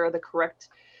share the correct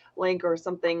link, or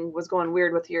something was going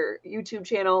weird with your YouTube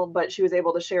channel, but she was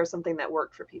able to share something that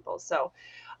worked for people. So,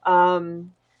 Good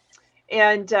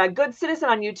Citizen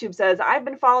on YouTube says, I've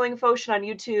been following Foshin on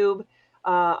YouTube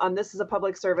on This Is a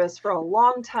Public Service for a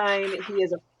long time. He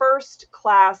is a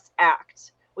first-class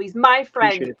act. Well, he's my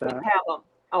friend. Appreciate that. Have him.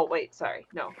 Oh, wait, sorry.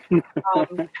 No.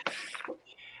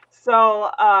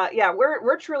 Yeah,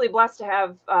 we're truly blessed to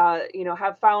have,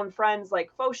 have found friends like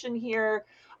Foshin here.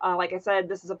 Like I said,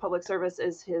 This Is a Public Service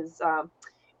is his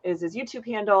YouTube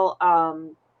handle.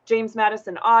 James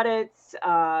Madison Audits,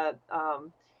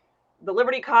 the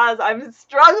Liberty Cause. I'm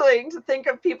struggling to think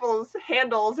of people's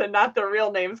handles and not their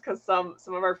real names, because some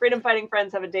of our freedom fighting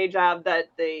friends have a day job that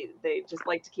they just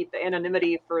like to keep the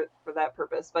anonymity for that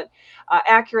purpose. But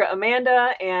Accurate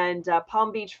Amanda and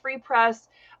Palm Beach Free Press.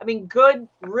 I mean, good,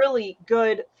 really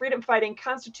good freedom fighting,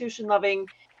 Constitution loving,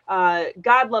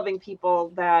 God loving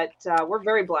people that we're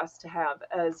very blessed to have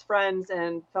as friends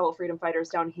and fellow freedom fighters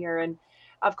down here. And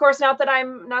of course, not that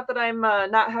I'm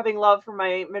not having love for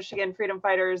my Michigan freedom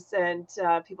fighters and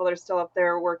people that are still up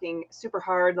there working super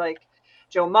hard, like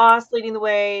Joe Moss leading the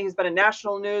way. He's been in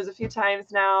national news a few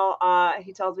times now.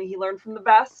 He tells me he learned from the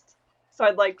best. So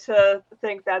I'd like to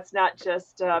think that's not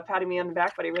just patting me on the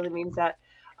back, but he really means that.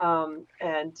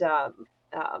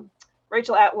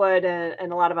 Rachel Atwood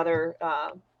and a lot of other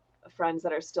friends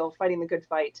that are still fighting the good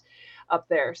fight up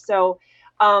there. So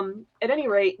at any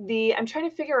rate, I'm trying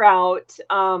to figure out,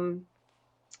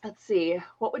 let's see,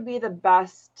 what would be the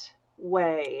best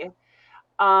way?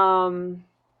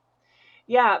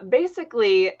 Yeah,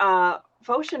 basically,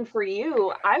 Foshin, for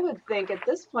you, I would think at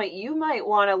this point you might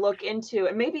want to look into,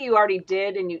 and maybe you already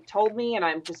did and you told me and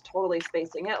I'm just totally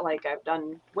spacing it, like I've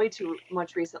done way too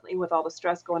much recently with all the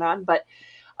stress going on, but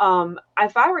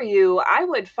if I were you, I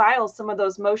would file some of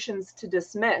those motions to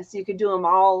dismiss. You could do them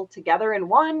all together in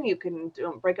one. You can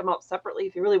break them up separately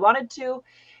if you really wanted to,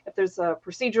 if there's a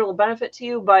procedural benefit to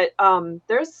you. But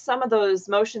there's some of those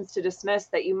motions to dismiss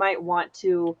that you might want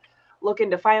to look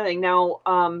into filing. Now,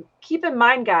 keep in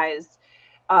mind, guys,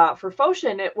 for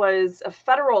Foshin, it was a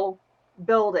federal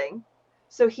building.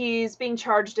 So he's being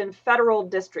charged in federal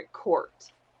district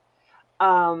court.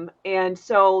 And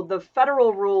so the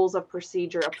federal rules of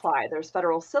procedure apply. There's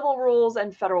federal civil rules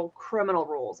and federal criminal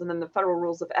rules, and then the federal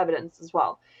rules of evidence as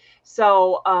well.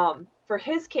 So for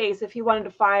his case, if he wanted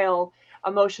to file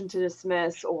a motion to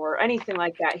dismiss or anything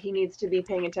like that, he needs to be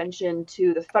paying attention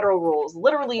to the federal rules.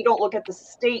 Literally, you don't look at the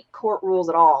state court rules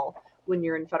at all when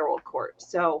you're in federal court.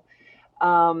 So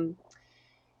I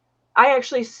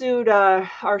actually sued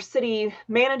our city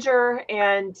manager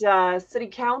and city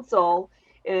council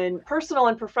in personal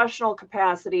and professional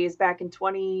capacities back in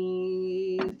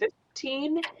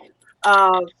 2015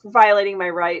 for violating my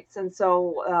rights. And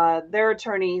so their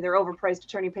overpriced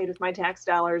attorney paid with my tax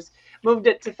dollars, moved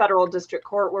it to federal district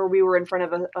court, where we were in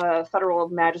front of a federal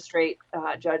magistrate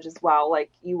judge as well, like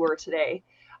you were today.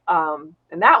 And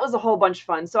that was a whole bunch of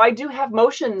fun. So I do have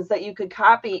motions that you could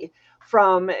copy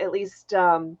from, at least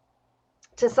to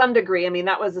some degree. I mean,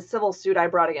 that was a civil suit I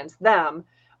brought against them,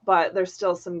 but there's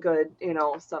still some good,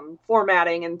 some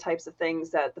formatting and types of things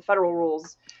that the federal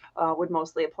rules would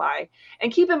mostly apply.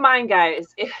 And keep in mind,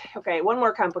 guys, one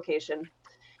more complication.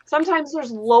 Sometimes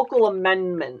there's local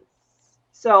amendments.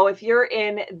 So if you're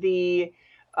in the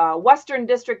Western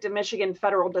District of Michigan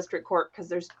Federal District Court, because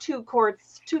there's two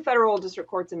federal district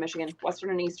courts in Michigan,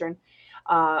 Western and Eastern.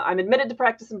 I'm admitted to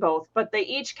practice in both, but they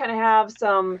each kind of have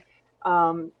some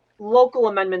local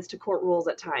amendments to court rules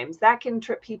at times. That can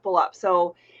trip people up.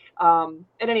 So at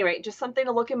any rate, just something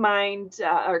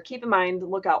to keep in mind,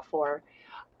 look out for.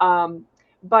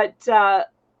 But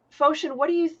Foshin, what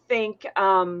do you think?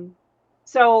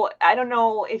 So I don't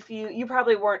know if you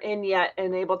probably weren't in yet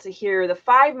and able to hear the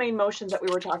 5 main motions that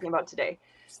we were talking about today.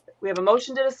 We have a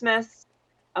motion to dismiss,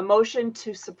 a motion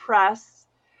to suppress,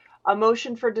 a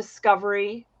motion for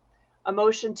discovery, a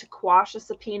motion to quash a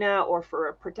subpoena or for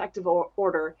a protective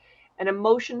order, and a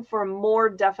motion for a more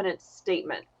definite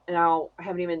statement. Now, I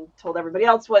haven't even told everybody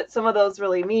else what some of those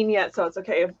really mean yet, so it's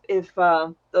okay if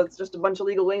that's just a bunch of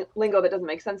legal lingo that doesn't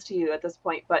make sense to you at this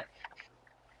point. But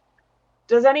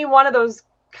does any one of those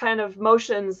kind of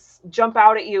motions jump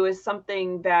out at you as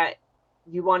something that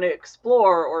you want to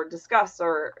explore or discuss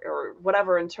or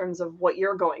whatever in terms of what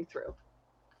you're going through?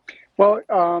 Well,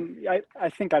 I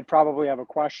think I'd probably have a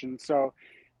question. So,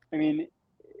 I mean,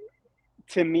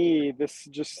 to me, this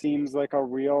just seems like a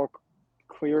real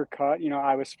clear cut.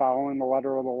 I was following the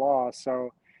letter of the law.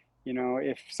 So,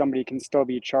 if somebody can still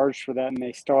be charged for that and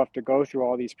they still have to go through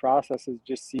all these processes,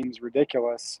 just seems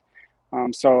ridiculous.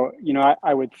 So,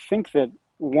 I would think that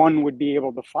one would be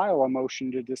able to file a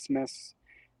motion to dismiss.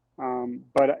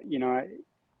 But,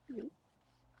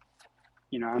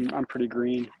 I'm pretty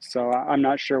green, so I'm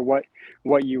not sure what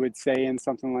you would say in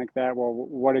something like that. Well,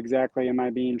 what exactly am I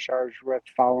being charged with?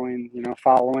 Following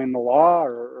the law,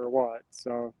 or what?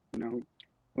 So, who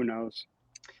knows?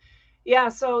 Yeah,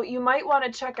 so you might want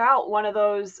to check out one of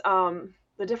those,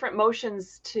 the different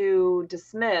motions to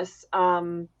dismiss.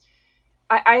 I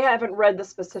haven't read the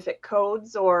specific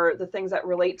codes or the things that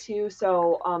relate to you.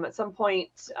 So at some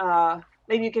point,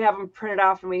 maybe you can have them printed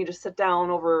off and we can just sit down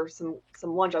over some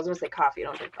lunch. I was going to say coffee. I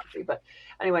don't drink coffee, but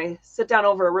anyway, sit down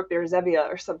over a root beer Zevia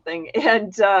or something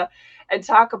and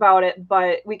talk about it.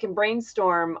 But we can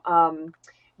brainstorm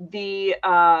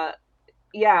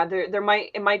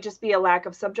it might just be a lack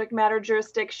of subject matter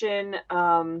jurisdiction.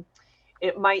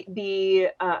 It might be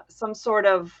some sort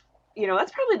of,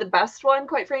 that's probably the best one,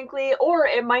 quite frankly, or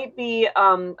it might be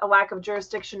a lack of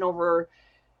jurisdiction over.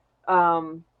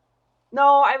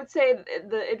 No, I would say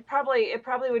it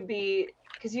probably would be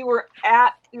because you were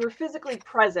physically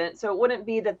present, so it wouldn't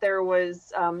be that there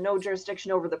was no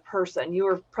jurisdiction over the person. You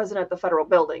were present at the federal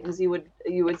buildings. You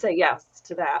would say yes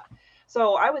to that.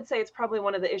 So I would say it's probably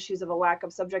one of the issues of a lack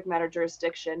of subject matter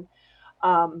jurisdiction,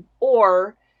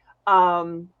 or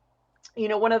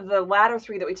one of the latter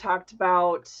three that we talked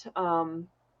about,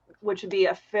 which would be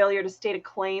a failure to state a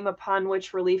claim upon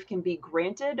which relief can be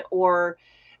granted, or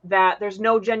that there's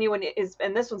no genuine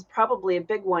and this one's probably a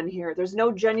big one here. There's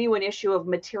no genuine issue of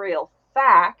material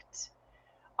fact,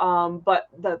 but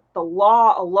the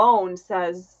law alone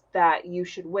says that you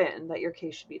should win, that your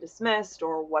case should be dismissed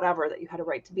or whatever, that you had a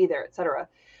right to be there, etc.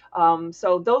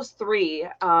 So those three,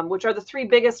 which are the three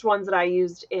biggest ones that I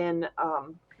used in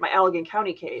my Allegan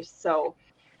County case. So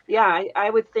yeah, I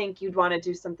would think you'd want to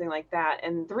do something like that.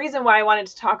 And the reason why I wanted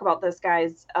to talk about this,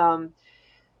 guys,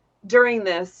 during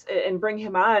this and bring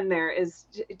him on there is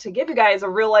to give you guys a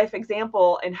real life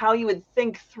example and how you would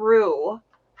think through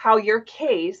how your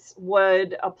case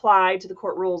would apply to the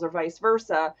court rules or vice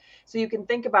versa. So you can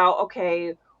think about,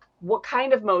 okay, what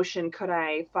kind of motion could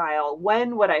I file?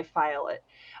 When would I file it?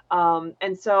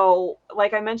 And so,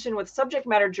 like I mentioned, with subject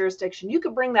matter jurisdiction, you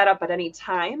could bring that up at any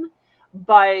time.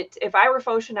 But if I were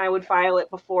Foshin, I would file it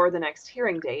before the next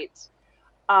hearing date.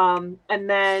 And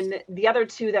then the other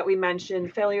two that we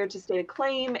mentioned, failure to state a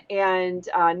claim and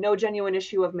no genuine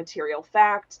issue of material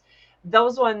fact,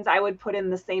 those ones I would put in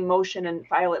the same motion and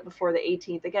file it before the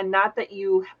 18th. Again, not that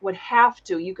you would have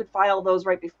to. You could file those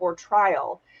right before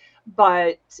trial,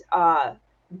 but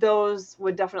those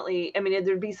would definitely,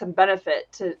 there'd be some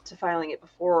benefit to filing it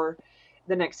before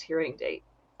the next hearing date.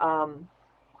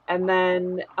 And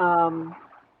then I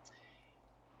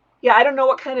don't know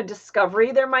what kind of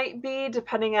discovery there might be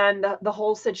depending on the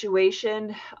whole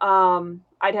situation.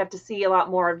 I'd have to see a lot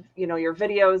more of, your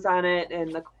videos on it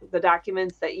and the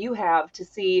documents that you have to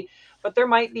see, but there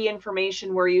might be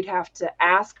information where you'd have to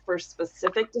ask for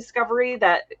specific discovery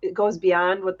that it goes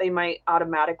beyond what they might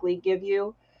automatically give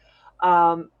you.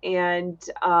 And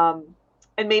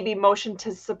maybe motion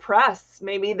to suppress.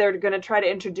 Maybe they're going to try to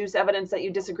introduce evidence that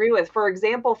you disagree with. For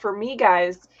example, for me,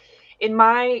 guys, in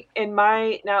my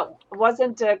now it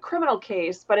wasn't a criminal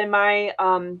case, but in my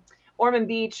Ormond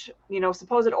Beach,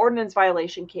 supposed ordinance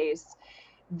violation case,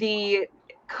 the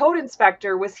code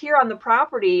inspector was here on the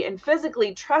property and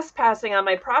physically trespassing on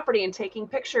my property and taking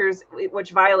pictures,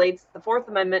 which violates the Fourth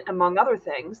Amendment, among other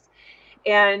things.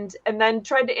 And then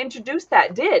tried to introduce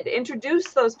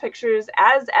those pictures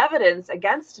as evidence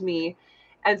against me.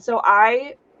 And so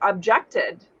I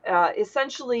objected,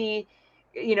 essentially.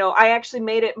 I actually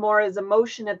made it more as a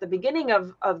motion at the beginning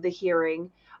of the hearing,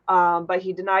 but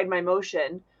he denied my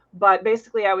motion. But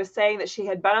basically, I was saying that she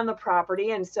had been on the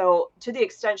property, and so to the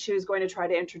extent she was going to try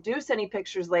to introduce any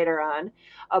pictures later on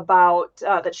about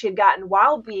that she had gotten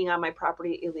while being on my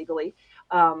property illegally,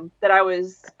 that I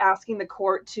was asking the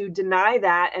court to deny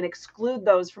that and exclude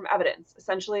those from evidence.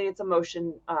 Essentially, it's a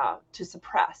motion to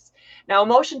suppress. Now, a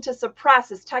motion to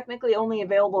suppress is technically only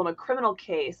available in a criminal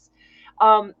case.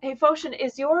 Hey, Foshin,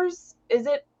 is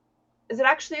it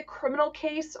actually a criminal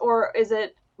case or is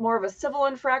it more of a civil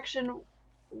infraction?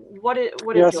 What is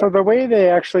yours? So the way they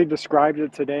actually described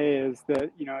it today is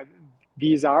that,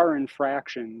 these are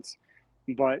infractions,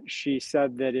 but she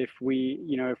said that if we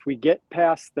get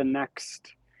past the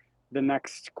next the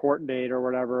next court date or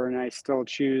whatever, and I still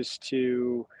choose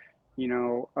to,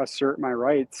 assert my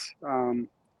rights,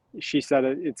 she said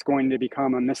it's going to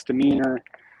become a misdemeanor,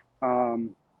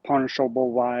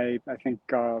 punishable by, I think,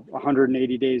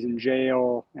 180 days in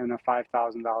jail and a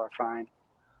 $5,000 fine.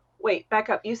 Wait, back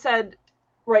up. You said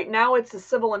right now it's a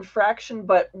civil infraction,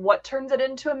 but what turns it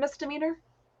into a misdemeanor?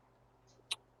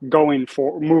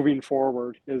 Moving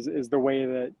forward is the way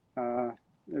that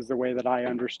I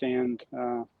understand.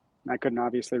 I couldn't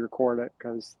obviously record it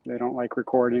because they don't like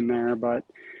recording there, but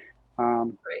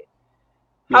Right.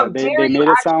 yeah, they made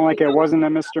it sound like it wasn't a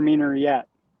misdemeanor yet.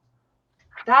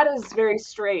 That is very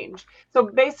strange. So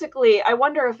basically, I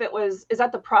wonder if is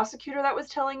that the prosecutor that was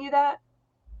telling you that?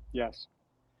 Yes.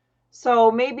 So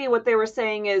maybe what they were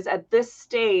saying is at this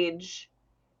stage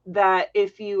that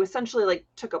if you essentially like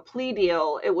took a plea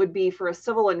deal, it would be for a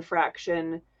civil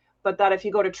infraction, but that if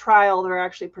you go to trial, they're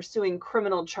actually pursuing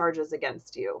criminal charges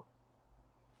against you.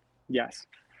 Yes.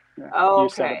 Yeah. Okay. You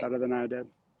said it better than I did.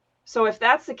 So if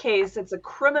that's the case, it's a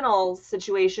criminal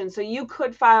situation. So you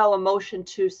could file a motion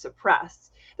to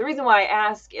suppress. The reason why I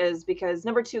ask is because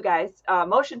number two, guys,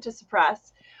 motion to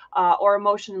suppress or a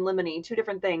motion in limine, two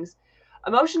different things.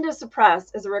 A motion to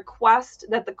suppress is a request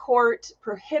that the court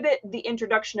prohibit the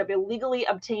introduction of illegally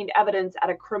obtained evidence at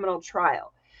a criminal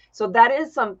trial. So that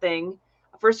is something,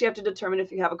 first you have to determine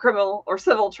if you have a criminal or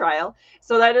civil trial.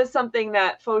 So that is something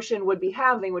that Phocion would be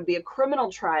having, would be a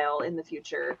criminal trial in the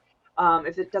future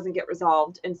if it doesn't get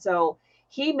resolved. And so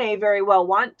he may very well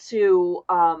want to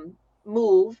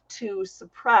move to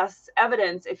suppress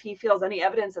evidence if he feels any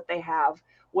evidence that they have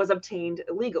was obtained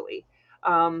illegally.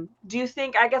 Do you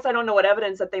think, I guess I don't know what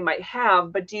evidence that they might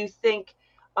have, but do you think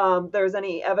there's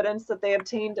any evidence that they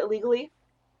obtained illegally?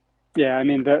 Yeah, I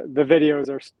mean, the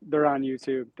videos they're on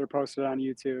YouTube. They're posted on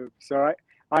YouTube. So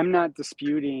I'm not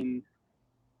disputing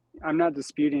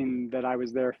that I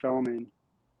was there filming.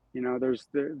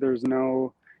 There's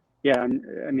no, yeah, I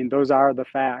mean, those are the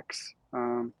facts.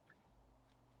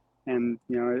 And,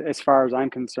 as far as I'm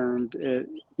concerned, it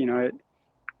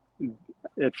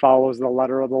follows the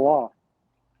letter of the law.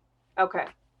 Okay.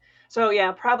 So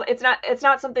yeah, probably it's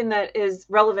not something that is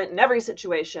relevant in every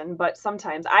situation, but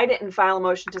sometimes. I didn't file a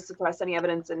motion to suppress any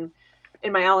evidence in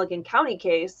my Allegan County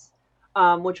case,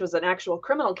 which was an actual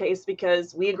criminal case,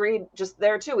 because we agreed just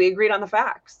there too. We agreed on the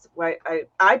facts.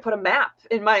 I put a map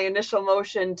in my initial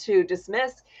motion to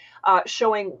dismiss,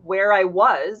 showing where I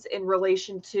was in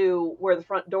relation to where the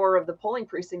front door of the polling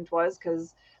precinct was,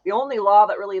 because the only law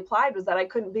that really applied was that I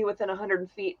couldn't be within 100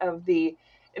 feet of the.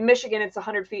 In Michigan, it's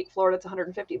 100 feet. Florida, it's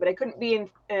 150. But I couldn't be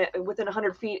within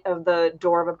 100 feet of the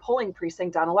door of a polling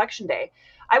precinct on election day.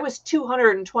 I was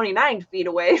 229 feet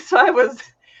away, so I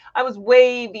was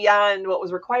way beyond what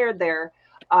was required there.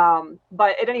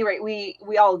 But at any rate,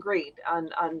 we all agreed on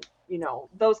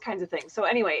those kinds of things. So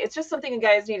anyway, it's just something you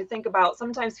guys need to think about.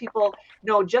 Sometimes people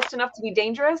know just enough to be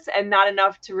dangerous and not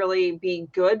enough to really be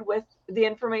good with the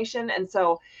information. And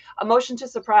so a motion to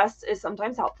suppress is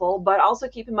sometimes helpful, but also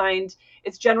keep in mind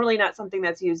it's generally not something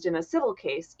that's used in a civil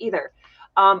case either.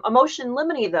 A motion in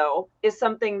limine, though, is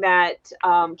something that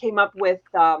came up with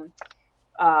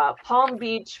Palm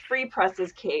Beach Free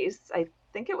Press's case. I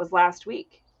think it was last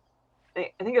week.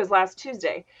 I think it was last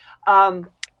Tuesday. And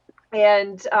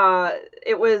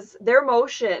it was their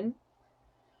motion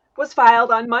was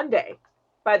filed on Monday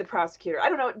by the prosecutor. I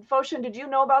don't know, Phocion, did you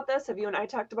know about this? Have you and I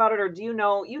talked about it, or do you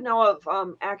know of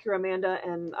Acura Amanda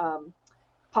and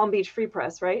Palm Beach Free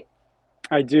Press, right?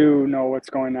 I do know what's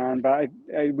going on, but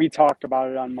we talked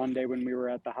about it on Monday when we were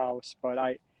at the house, but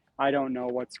I don't know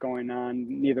what's going on.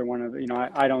 Neither one of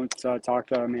I don't talk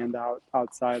to Amanda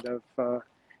outside of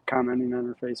commenting on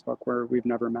her Facebook, where we've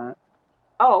never met.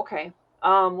 Oh, okay.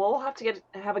 Well, we'll have to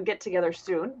have a get together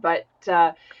soon. But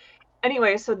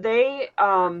anyway, so they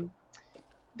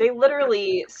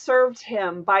literally served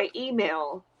him by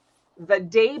email the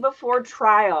day before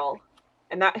trial,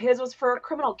 and that his was for a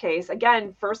criminal case.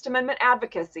 Again, First Amendment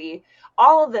advocacy,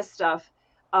 all of this stuff.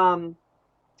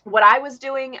 What I was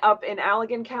doing up in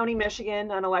Allegan County,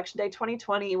 Michigan on Election Day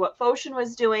 2020, what Phocion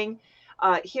was doing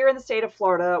here in the state of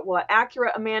Florida, what Acura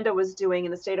Amanda was doing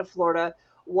in the state of Florida,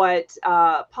 what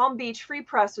Palm Beach Free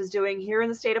Press was doing here in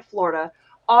the state of Florida,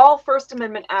 all First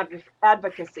Amendment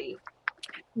advocacy.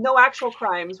 No actual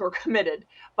crimes were committed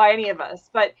by any of us.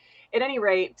 But at any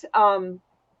rate,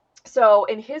 so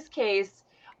in his case,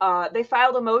 they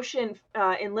filed a motion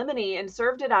in limine and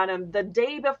served it on him the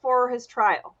day before his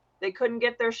trial. They couldn't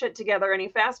get their shit together any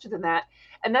faster than that.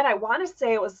 And then I want to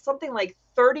say it was something like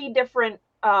 30 different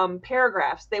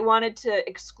paragraphs. They wanted to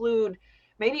exclude,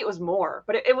 maybe it was more,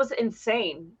 but it was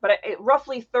insane. But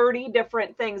roughly 30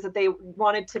 different things that they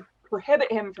wanted to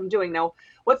prohibit him from doing. Now,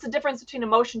 what's the difference between a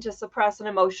motion to suppress and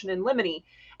a motion in limine?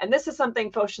 And this is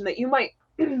something, Foshin, that you might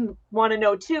want to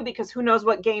know too, because who knows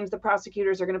what games the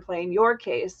prosecutors are going to play in your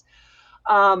case.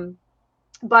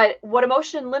 But what a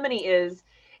motion in limine is,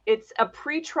 it's a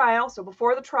pre-trial, so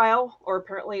before the trial, or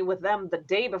apparently with them the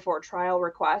day before trial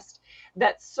request,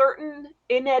 that certain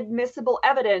inadmissible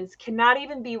evidence cannot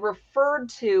even be referred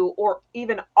to or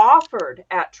even offered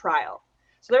at trial.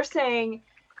 So they're saying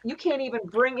you can't even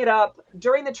bring it up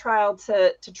during the trial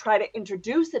to try to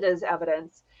introduce it as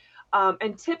evidence.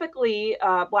 And typically,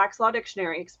 Black's Law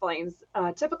Dictionary explains,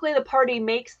 typically the party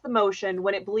makes the motion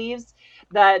when it believes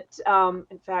that,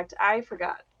 in fact, I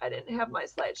forgot. I didn't have my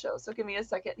slideshow, so give me a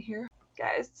second here,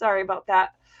 guys. Sorry about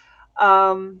that.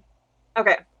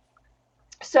 Okay.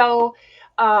 So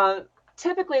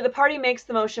typically the party makes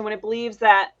the motion when it believes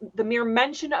that the mere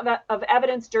mention of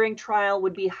evidence during trial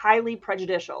would be highly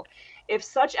prejudicial. If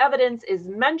such evidence is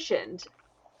mentioned,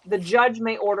 the judge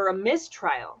may order a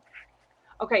mistrial.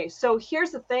 Okay, so here's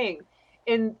the thing.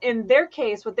 In their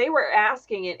case, what they were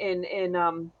asking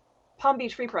in Palm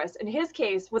Beach Free Press, in his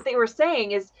case, what they were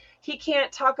saying is he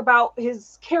can't talk about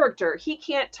his character. He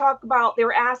can't talk about. They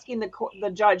were asking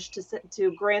the judge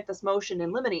to grant this motion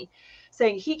in limine,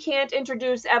 saying he can't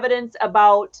introduce evidence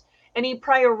about any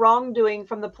prior wrongdoing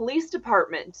from the police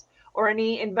department or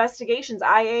any investigations,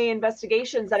 IA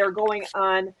investigations that are going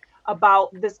on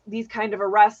about these kind of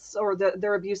arrests or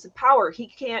their abuse of power. He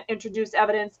can't introduce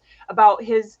evidence about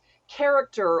his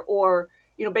character or,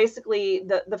 basically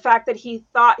the fact that he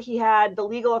thought he had the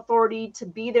legal authority to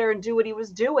be there and do what he was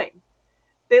doing.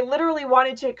 They literally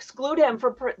wanted to exclude him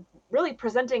from really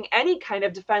presenting any kind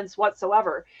of defense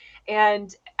whatsoever.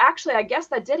 And actually, I guess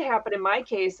that did happen in my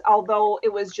case, although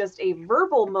it was just a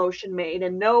verbal motion made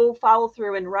and no follow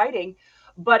through in writing.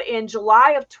 But in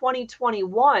July of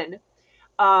 2021,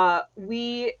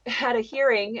 we had a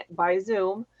hearing by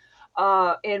Zoom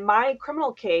in my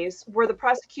criminal case where the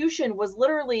prosecution was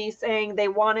literally saying they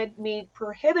wanted me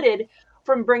prohibited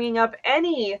from bringing up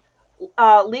any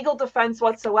legal defense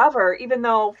whatsoever, even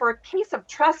though for a case of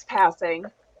trespassing,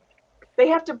 they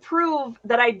have to prove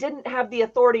that I didn't have the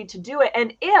authority to do it.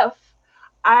 And if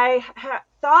I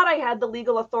thought I had the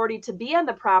legal authority to be on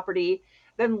the property,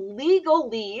 then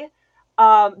legally,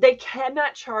 they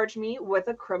cannot charge me with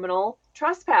a criminal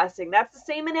trespassing. That's the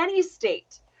same in any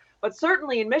state, but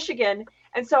certainly in Michigan.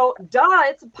 And so,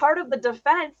 it's a part of the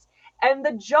defense. And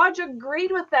the judge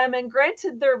agreed with them and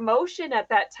granted their motion at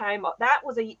that time. That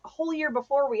was a whole year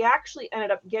before we actually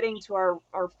ended up getting to our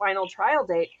final trial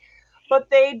date. But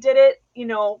they did it,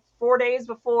 4 days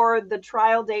before the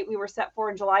trial date we were set for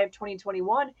in July of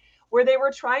 2021, where they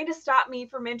were trying to stop me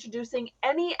from introducing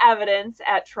any evidence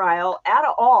at trial at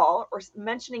all or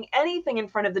mentioning anything in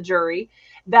front of the jury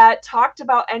that talked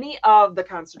about any of the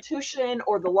Constitution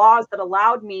or the laws that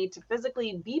allowed me to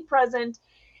physically be present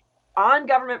on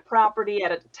government property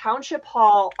at a township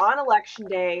hall on election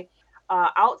day,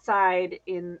 outside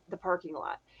in the parking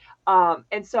lot.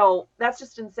 And so that's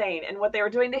just insane. And what they were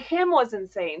doing to him was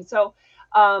insane. So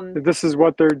this is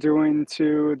what they're doing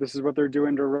to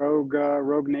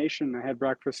Rogue Nation. I had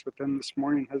breakfast with him this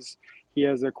morning. He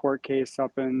has a court case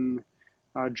up in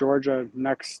Georgia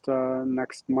next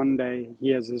Monday. He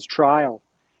has his trial,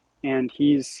 and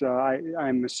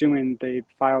I'm assuming they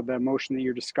filed that motion that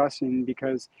you're discussing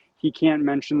because he can't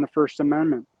mention the First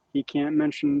Amendment. He can't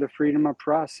mention the freedom of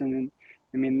press, and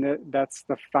I mean that's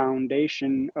the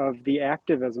foundation of the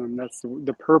activism. That's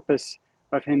the purpose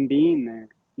of him being there.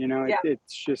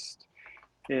 It's just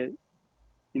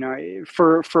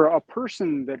for a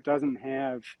person that doesn't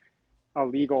have a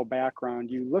legal background,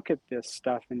 you look at this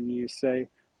stuff and you say,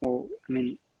 well, I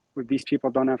mean, these people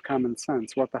don't have common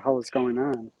sense. What the hell is going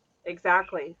on?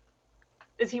 Exactly.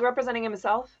 Is he representing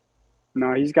himself?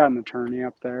 No, he's got an attorney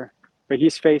up there, but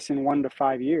he's facing 1 to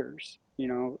 5 years,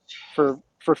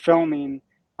 for filming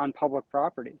on public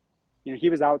property. He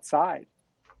was outside.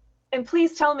 And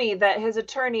please tell me that his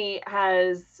attorney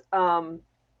has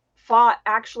fought,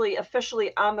 actually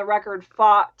officially on the record,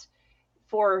 fought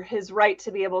for his right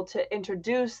to be able to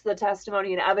introduce the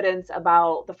testimony and evidence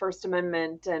about the First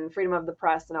Amendment and freedom of the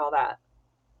press and all that.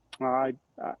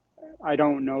 I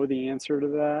don't know the answer to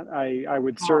that. I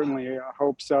would certainly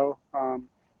hope so.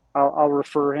 I'll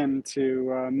refer him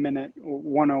to minute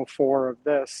 104 of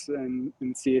this and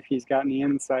see if he's got any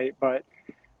insight. But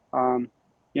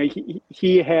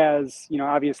he has,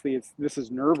 obviously this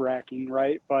is nerve-wracking,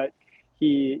 right? But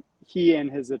he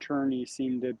and his attorney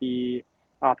seem to be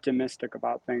optimistic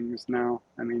about things now.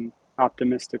 I mean,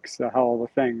 optimistic's a hell of a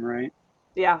thing, right?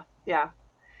 Yeah.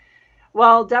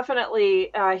 Well,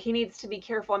 definitely, he needs to be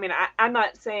careful. I mean, I'm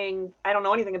not saying I don't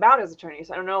know anything about his attorney,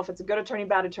 so I don't know if it's a good attorney,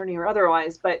 bad attorney, or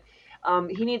otherwise. But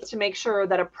he needs to make sure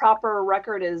that a proper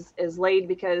record is laid,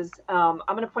 because I'm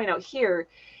going to point out here,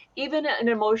 even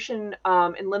an motion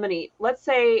in limine. Let's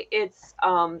say it's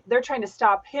they're trying to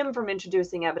stop him from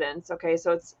introducing evidence. Okay,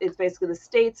 so it's basically the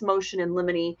state's motion in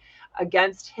limine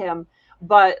against him.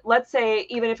 But let's say,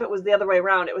 even if it was the other way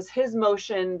around, it was his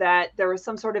motion that there was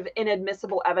some sort of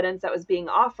inadmissible evidence that was being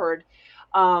offered.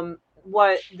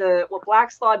 What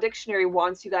Black's Law Dictionary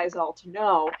wants you guys all to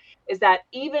know is that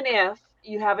even if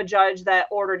you have a judge that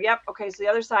ordered, yep, okay, so the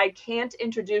other side can't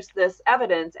introduce this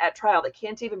evidence at trial, they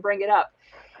can't even bring it up.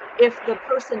 If the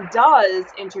person does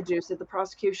introduce it, the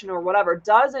prosecution or whatever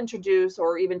does introduce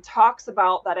or even talks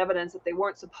about that evidence that they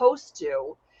weren't supposed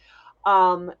to,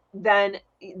 then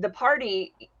the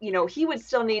party, he would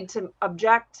still need to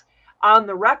object on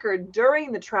the record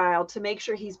during the trial to make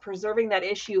sure he's preserving that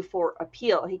issue for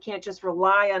appeal. He can't just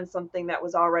rely on something that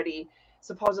was already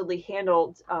supposedly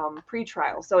handled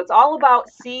pre-trial. So it's all about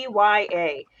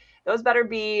CYA. Those better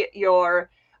be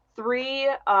your 3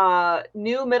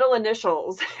 new middle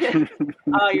initials.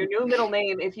 Your new middle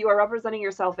name. If you are representing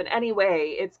yourself in any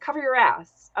way, it's cover your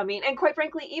ass. I mean, and quite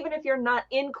frankly, even if you're not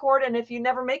in court and if you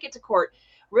never make it to court,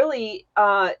 really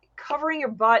covering your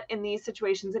butt in these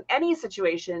situations, in any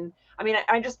situation. I mean,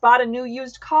 I just bought a new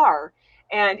used car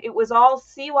and it was all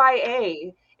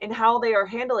CYA in how they are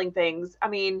handling things. I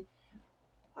mean,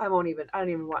 I don't even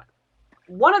want.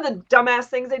 One of the dumbass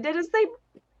things they did is they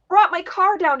brought my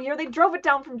car down here. They drove it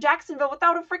down from Jacksonville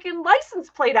without a freaking license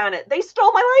plate on it. They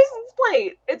stole my license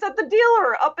plate. It's at the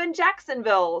dealer up in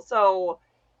Jacksonville. So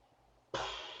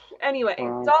anyway,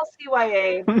 it's all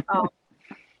CYA.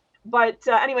 But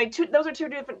anyway, those are 2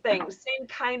 different things. Same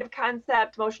kind of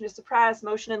concept, motion to suppress,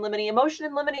 motion in limine. A motion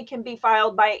in limine can be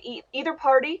filed by either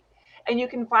party, and you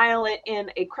can file it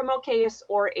in a criminal case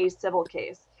or a civil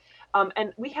case.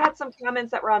 And we had some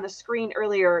comments that were on the screen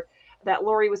earlier that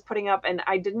Lori was putting up, and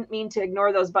I didn't mean to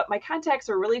ignore those, but my contacts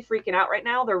are really freaking out right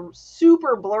now. They're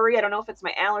super blurry. I don't know if it's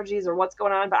my allergies or what's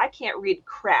going on, but I can't read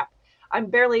crap. I'm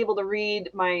barely able to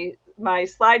read my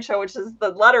slideshow, which is, the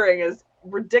lettering is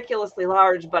ridiculously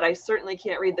large, but I certainly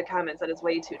can't read the comments. That is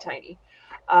way too tiny.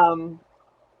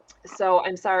 So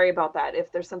I'm sorry about that.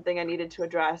 If there's something I needed to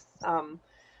address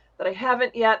that I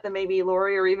haven't yet, then maybe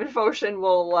Lori or even Foshin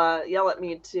will yell at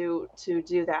me to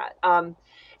do that.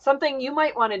 Something you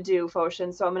might want to do,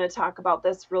 Foshin, so I'm going to talk about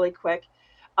this really quick.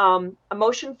 A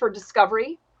motion for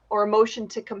discovery or a motion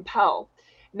to compel.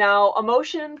 Now, a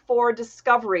motion for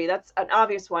discovery, that's an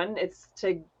obvious one.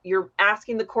 You're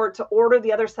asking the court to order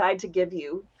the other side to give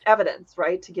you evidence,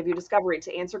 right? To give you discovery,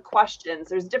 to answer questions.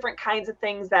 There's different kinds of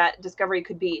things that discovery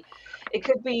could be. It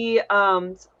could be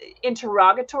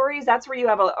interrogatories. That's where you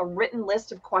have a written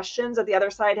list of questions that the other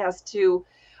side has to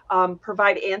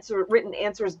provide written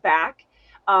answers back.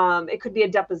 It could be a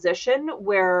deposition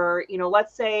where,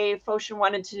 let's say Foshin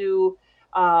wanted to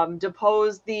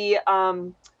depose the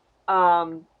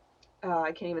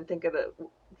I can't even think of the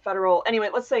federal. Anyway,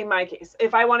 let's say in my case,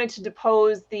 if I wanted to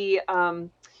depose the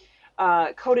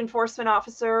code enforcement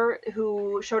officer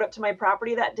who showed up to my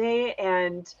property that day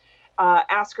and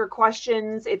ask her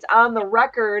questions, it's on the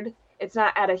record. It's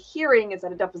not at a hearing, it's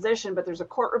at a deposition, but there's a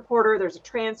court reporter, there's a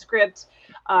transcript.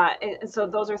 And so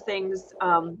those are things,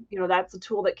 that's a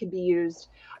tool that could be used.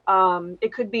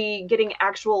 It could be getting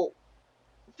actual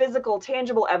physical,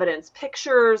 tangible evidence,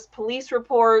 pictures, police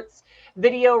reports,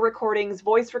 video recordings,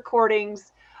 voice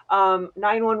recordings,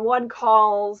 911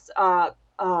 calls,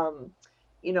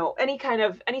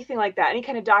 anything like that, any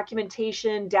kind of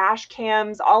documentation, dash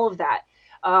cams, all of that.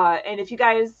 And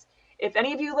if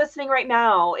any of you listening right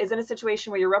now is in a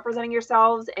situation where you're representing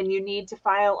yourselves and you need to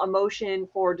file a motion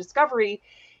for discovery,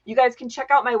 you guys can check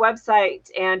out my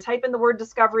website and type in the word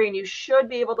discovery, and you should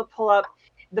be able to pull up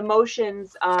the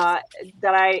motions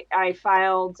that I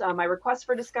filed, my request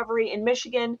for discovery in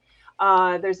Michigan.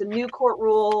 There's a new court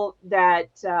rule that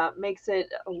makes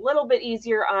it a little bit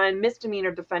easier on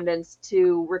misdemeanor defendants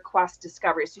to request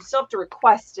discovery. So you still have to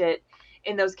request it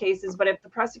in those cases, but if the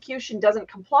prosecution doesn't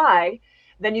comply,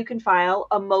 then you can file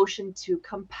a motion to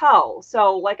compel.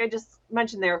 So like I just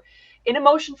mentioned there, a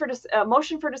motion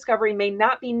for discovery may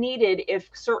not be needed if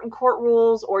certain court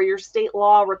rules or your state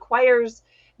law requires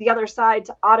the other side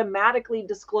to automatically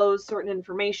disclose certain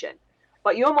information.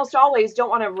 But you almost always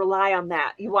don't want to rely on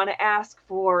that. You want to ask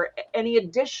for any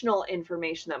additional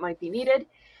information that might be needed.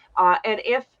 And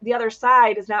if the other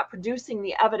side is not producing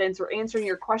the evidence or answering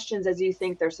your questions as you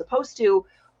think they're supposed to,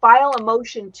 file a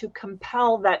motion to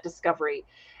compel that discovery.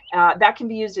 That can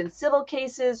be used in civil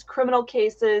cases, criminal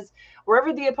cases,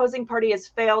 wherever the opposing party has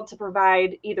failed to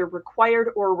provide either required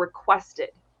or requested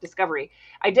discovery.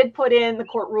 I did put in the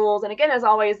court rules. And again, as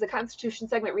always, the Constitution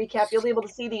segment recap, you'll be able to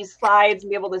see these slides and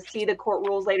be able to see the court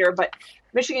rules later. But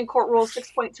Michigan Court Rules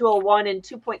 6.201 and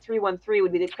 2.313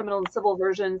 would be the criminal and civil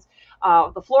versions.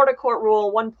 The Florida Court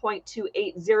Rule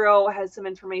 1.280 has some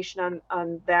information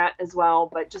on that as well,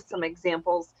 but just some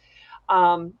examples.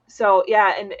 So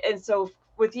yeah, and so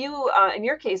with you in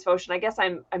your case, Foshin, I guess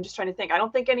I'm just trying to think. I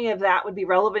don't think any of that would be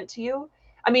relevant to you.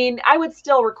 I mean, I would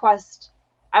still request.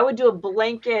 I would do a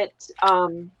blanket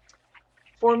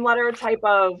form letter type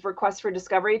of request for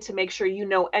discovery to make sure you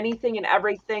know anything and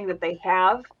everything that they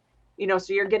have. You know,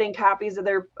 so you're getting copies of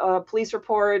their police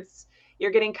reports.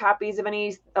 You're getting copies of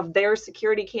any of their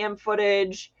security cam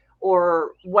footage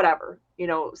or whatever. You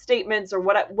know, statements or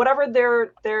whatever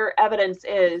their evidence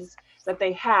is that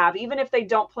they have, even if they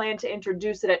don't plan to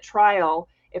introduce it at trial.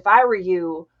 If I were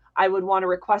you, I would want to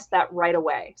request that right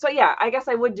away. So yeah, I guess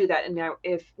I would do that. And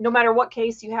if no matter what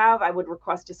case you have, I would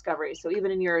request discovery. So even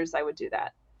in yours, I would do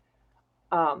that.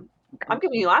 I'm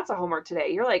giving you lots of homework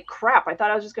today. You're like, crap, I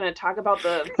thought I was just going to talk about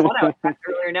the fun I was having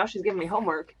earlier. Now she's giving me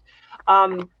homework.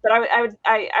 But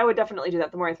I would definitely do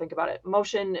that the more I think about it.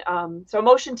 Motion, so a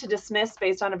motion to dismiss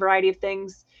based on a variety of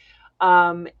things,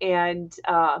 and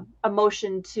a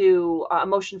motion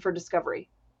for discovery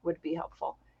would be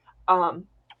helpful.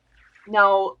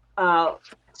 Now,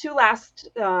 two last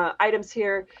items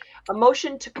here. A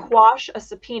motion to quash a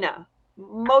subpoena.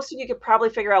 Most of you could probably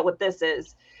figure out what this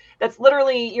is. That's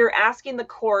literally, you're asking the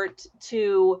court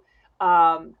to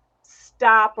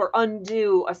stop or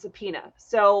undo a subpoena.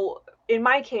 So in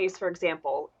my case, for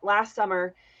example, last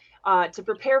summer, to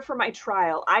prepare for my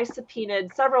trial, I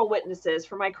subpoenaed several witnesses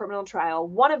for my criminal trial.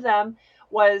 One of them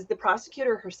was the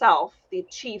prosecutor herself, the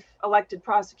chief elected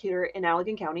prosecutor in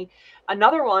Allegan County.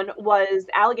 Another one was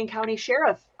Allegan County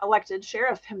elected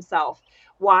sheriff himself.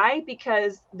 Why?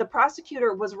 Because the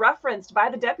prosecutor was referenced by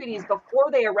the deputies before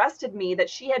they arrested me that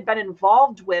she had been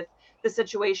involved with the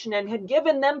situation and had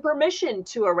given them permission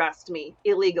to arrest me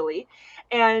illegally.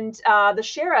 And the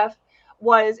sheriff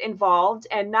was involved.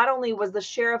 And not only was the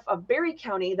sheriff of Berry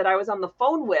County that I was on the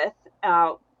phone with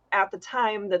at the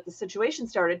time that the situation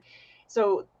started.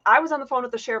 So I was on the phone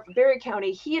with the sheriff of Berry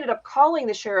County. He ended up calling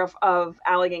the sheriff of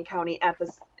Allegan County at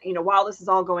this, while this is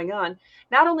all going on.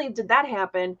 Not only did that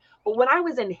happen, but when I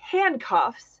was in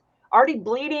handcuffs, already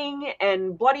bleeding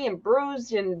and bloody and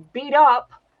bruised and beat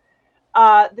up,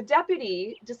 the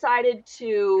deputy decided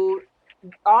to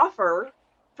offer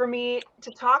for me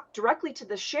to talk directly to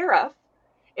the sheriff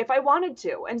if I wanted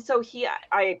to. And so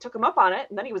I took him up on it,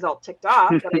 and then he was all ticked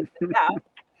off that I did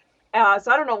that.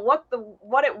 So I don't know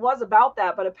what it was about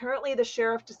that, but apparently the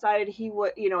sheriff decided he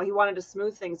wanted to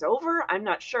smooth things over. I'm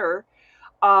not sure.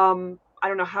 I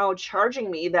don't know how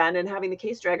charging me then and having the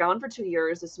case drag on for 2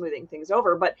 years is smoothing things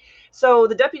over. But so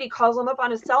the deputy calls him up on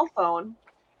his cell phone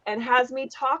and has me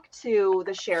talk to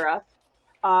the sheriff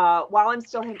while I'm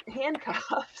still in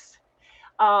handcuffs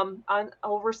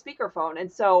over speakerphone.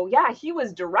 And so, yeah, he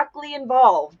was directly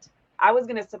involved. I was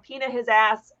going to subpoena his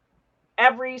ass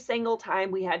every single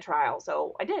time we had trial.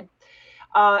 So I did.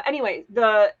 Anyway,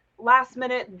 the last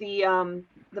minute, the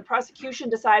prosecution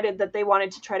decided that they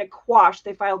wanted to try to quash.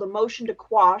 They filed a motion to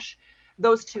quash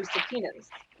those two subpoenas.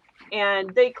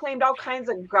 And they claimed all kinds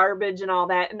of garbage and all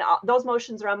that. And those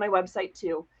motions are on my website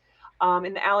too,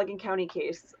 in the Allegan County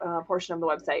case portion of the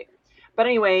website. But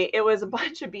anyway, it was a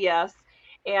bunch of BS.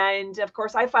 And of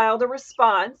course, I filed a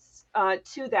response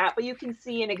to that. But you can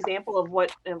see an example of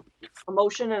what a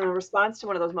motion and a response to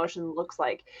one of those motions looks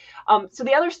like. So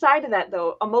the other side of that,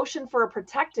 though, a motion for a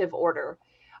protective order.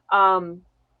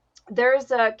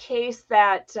 There's a case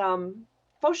that,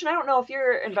 Foshin, I don't know if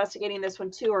you're investigating this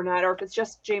one too or not, or if it's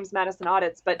just James Madison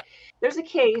Audits, but there's a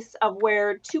case of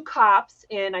where two cops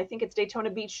in, I think it's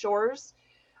Daytona Beach Shores,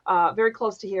 very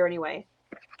close to here anyway,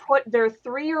 put their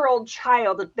 3-year-old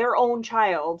child, their own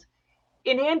child,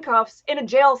 in handcuffs in a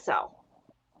jail cell.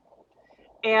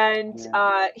 And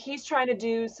he's trying to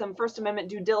do some First Amendment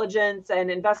due diligence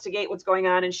and investigate what's going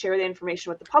on and share the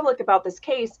information with the public about this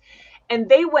case. And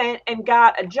they went and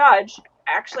got a judge.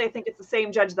 Actually, I think it's the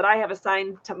same judge that I have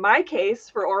assigned to my case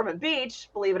for Ormond Beach,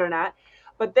 believe it or not.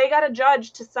 But they got a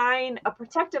judge to sign a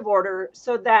protective order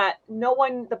so that no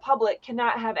one, the public,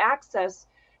 cannot have access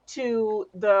to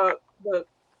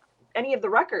any of the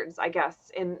records, I guess,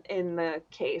 in the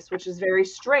case, which is very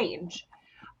strange.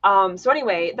 So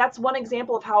anyway, that's one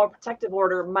example of how a protective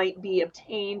order might be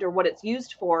obtained or what it's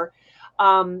used for.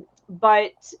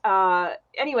 But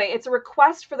anyway, it's a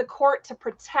request for the court to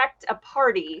protect a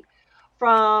party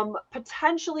from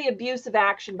potentially abusive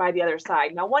action by the other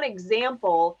side. Now, one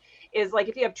example is like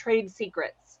if you have trade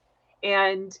secrets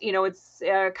and, you know, it's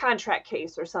a contract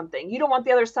case or something, you don't want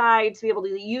the other side to be able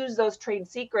to use those trade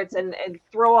secrets and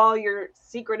throw all your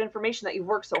secret information that you've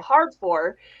worked so hard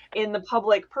for in the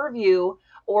public purview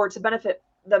or to benefit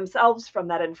themselves from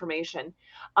that information.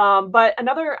 But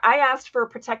I asked for a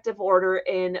protective order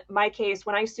in my case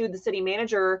when I sued the city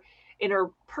manager in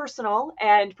her personal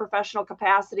and professional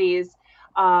capacities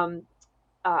in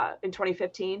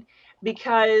 2015,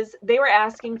 because they were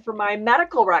asking for my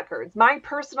medical records, my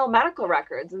personal medical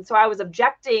records. And so I was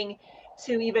objecting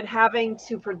to even having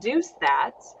to produce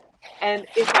that. And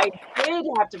if I did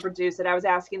have to produce it, I was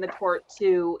asking the court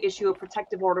to issue a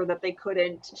protective order that they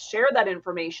couldn't share that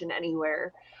information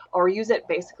anywhere or use it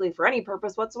basically for any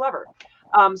purpose whatsoever.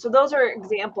 So those are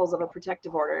examples of a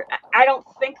protective order. I don't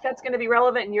think that's going to be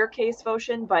relevant in your case,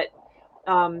 Foshin, but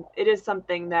it is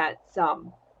something that's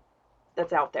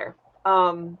out there.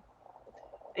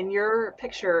 And your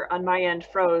picture on my end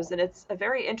froze, and it's a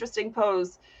very interesting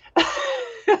pose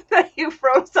that you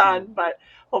froze on, but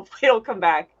hopefully it'll come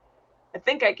back. I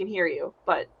think I can hear you,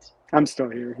 but I'm still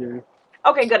here.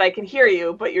 Okay, good. I can hear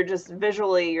you, but you're just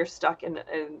visually, you're stuck in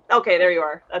okay, there you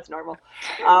are. That's normal.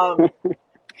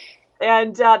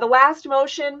 And the last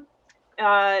motion,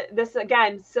 this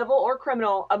again, civil or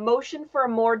criminal, a motion for a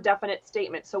more definite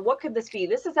statement. So what could this be?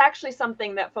 This is actually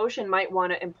something that Foshin might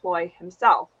want to employ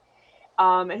himself.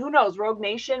 And who knows, Rogue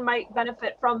Nation might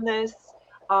benefit from this.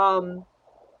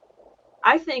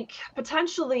 I think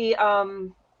potentially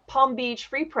Palm Beach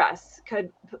Free Press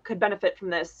could benefit from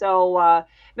this. So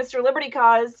Mr. Liberty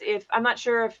Cause, if I'm not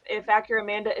sure if Accurate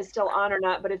Amanda is still on or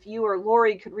not, but if you or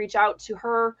Lori could reach out to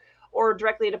her or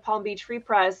directly to Palm Beach Free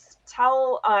Press,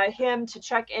 tell him to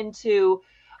check into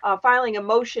filing a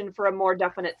motion for a more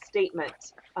definite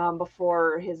statement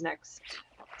before his next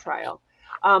trial.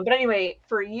 But anyway,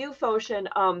 for you, Foshin,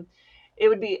 it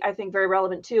would be, I think, very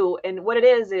relevant too. And what it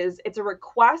is it's a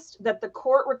request that the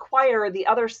court require the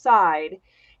other side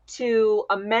to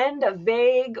amend a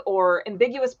vague or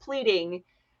ambiguous pleading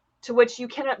to which you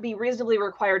cannot be reasonably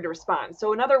required to respond.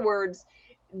 So in other words,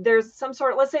 there's some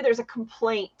sort of, let's say there's a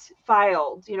complaint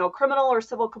filed, you know, criminal or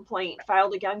civil complaint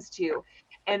filed against you,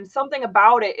 and something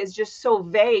about it is just so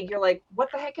vague. You're like,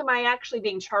 what the heck am I actually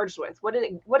being charged with? What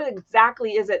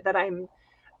exactly is it that I'm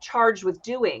charged with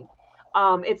doing?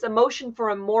 It's a motion for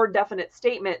a more definite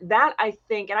statement that I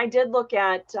think, and I did look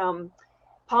at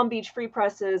Palm Beach Free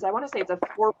Press's, I want to say it's a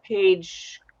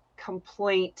 4-page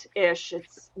complaint-ish.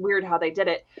 It's weird how they did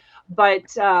it.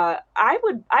 But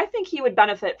I think he would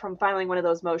benefit from filing one of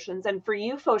those motions. And for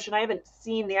you, Foshin, I haven't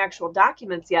seen the actual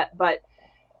documents yet, but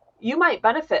you might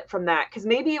benefit from that because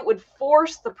maybe it would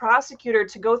force the prosecutor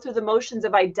to go through the motions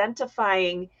of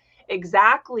identifying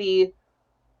exactly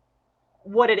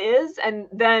what it is and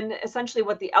then essentially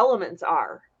what the elements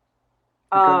are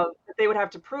that they would have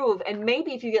to prove. And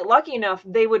maybe if you get lucky enough,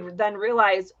 they would then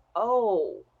realize,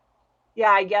 oh, yeah,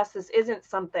 I guess this isn't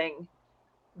something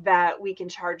that we can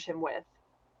charge him with.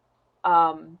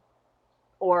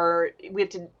 Or we have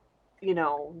to, you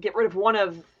know, get rid of one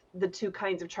of the two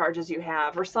kinds of charges you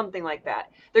have or something like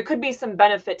that. There could be some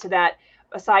benefit to that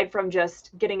aside from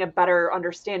just getting a better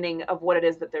understanding of what it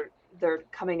is that they're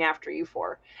coming after you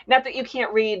for. Not that you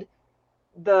can't read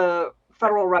the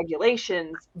federal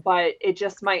regulations, but it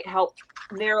just might help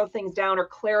narrow things down or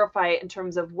clarify it in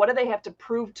terms of what do they have to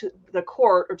prove to the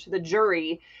court or to the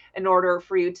jury in order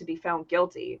for you to be found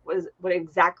guilty. What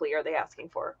exactly are they asking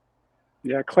for?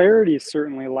 Yeah, clarity is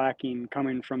certainly lacking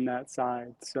coming from that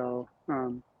side. So, I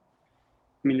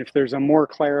mean, if there's a more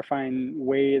clarifying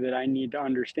way that I need to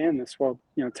understand this, well,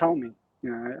 you know, tell me. You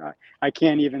know, I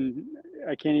can't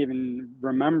even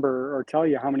remember or tell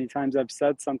you how many times I've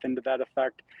said something to that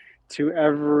effect to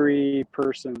every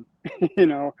person, you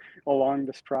know, along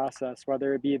this process,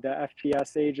 whether it be the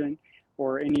FPS agent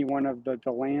or any one of the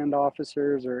land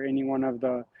officers or any one of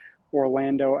the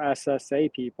Orlando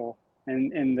SSA people.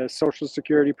 And the Social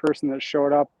Security person that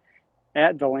showed up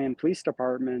at the Land Police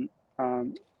Department,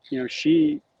 you know,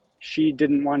 she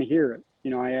didn't want to hear it.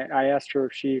 You know, I asked her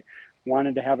if she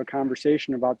wanted to have a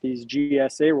conversation about these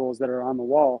GSA rules that are on the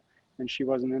wall, and she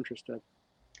wasn't interested.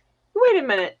 Wait a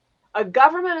minute. A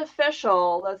government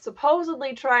official that's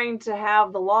supposedly trying to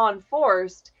have the law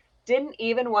enforced didn't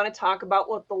even want to talk about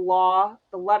what the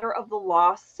letter of the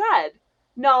law said.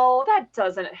 No, that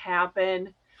doesn't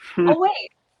happen. Oh,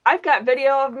 wait. I've got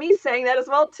video of me saying that as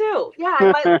well, too. Yeah,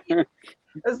 I might,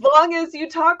 as long as you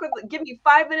give me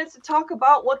 5 minutes to talk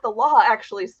about what the law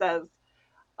actually says.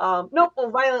 Nope,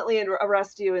 we'll violently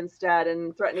arrest you instead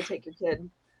and threaten to take your kid.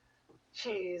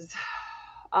 Jeez.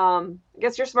 I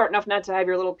guess you're smart enough not to have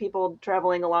your little people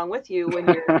traveling along with you when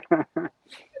you're,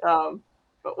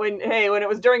 but when it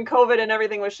was during COVID and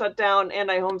everything was shut down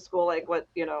and I homeschool, like what,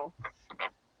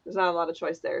 there's not a lot of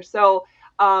choice there. So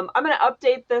I'm going to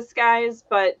update this, guys,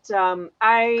 but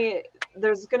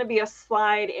there's going to be a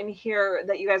slide in here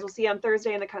that you guys will see on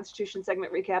Thursday in the Constitution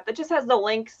segment recap that just has the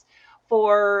links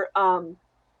for, I'll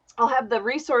have the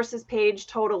resources page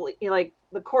totally, like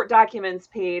the court documents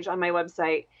page on my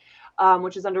website,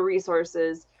 which is under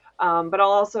resources. But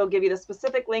I'll also give you the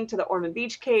specific link to the Ormond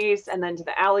Beach case and then to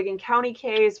the Allegan County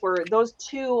case, where those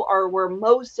two are where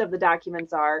most of the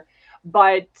documents are.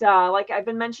 But like I've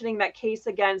been mentioning, that case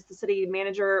against the city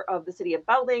manager of the city of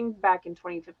Belding back in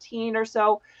 2015 or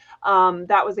so,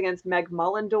 that was against Meg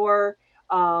Mullendor.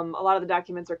 A lot of the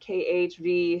documents are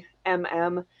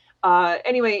KHVMM.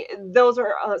 Anyway, those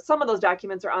are some of those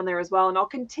documents are on there as well, and I'll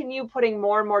continue putting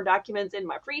more and more documents in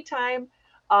my free time.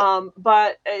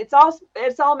 But it's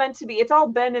all meant to be. It's all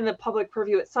been in the public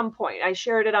purview at some point. I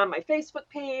shared it on my Facebook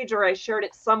page, or I shared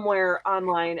it somewhere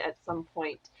online at some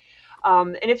point.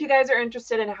 And if you guys are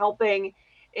interested in helping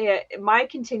my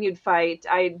continued fight,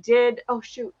 I did. Oh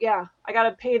shoot, yeah, I got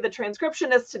to pay the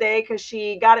transcriptionist today because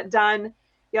she got it done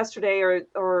yesterday,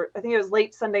 or I think it was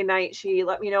late Sunday night. She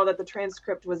let me know that the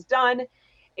transcript was done,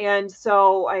 and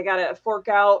so I got to fork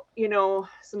out,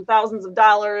 some thousands of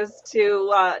dollars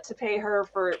to pay her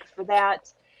for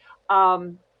that.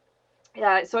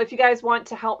 So if you guys want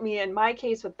to help me in my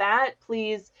case with that,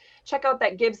 please check out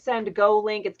that Give Send Go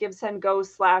link. It's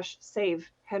GiveSendGo/Save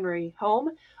Henry Home,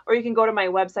 or you can go to my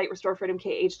website,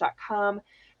 restorefreedomkh.com,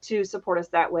 to support us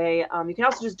that way. You can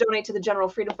also just donate to the general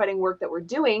freedom fighting work that we're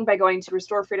doing by going to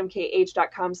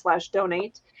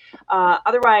restorefreedomkh.com/donate.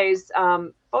 Otherwise,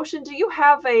 Ocean, do you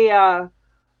have I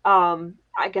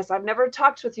guess I've never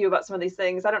talked with you about some of these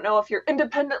things. I don't know if you're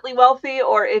independently wealthy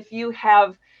or if you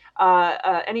have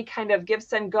any kind of Give,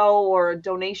 Send, Go or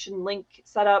donation link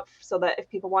set up so that if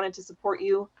people wanted to support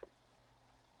you.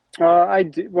 I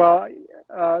do. Well,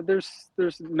 there's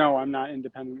no, I'm not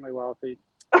independently wealthy,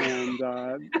 and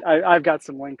I've got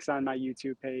some links on my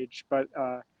YouTube page, but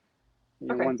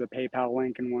Okay. One's a PayPal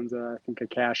link and one's I think a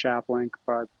Cash App link,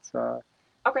 but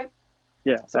okay.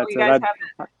 Yeah, So that's you guys it.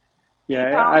 have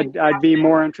I'd be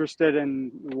more interested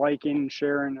in liking,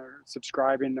 sharing, or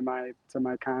subscribing to my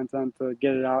content to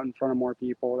get it out in front of more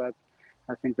people. That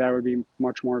I think that would be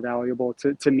much more valuable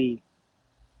to me.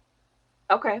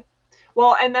 Okay.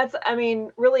 Well, and that's,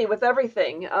 really with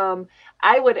everything,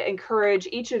 I would encourage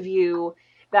each of you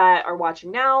that are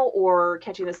watching now or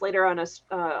catching this later on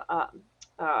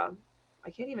I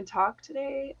can't even talk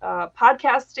today,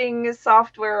 podcasting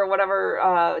software or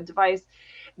whatever device,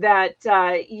 that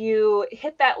you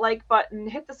hit that like button,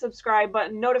 hit the subscribe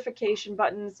button, notification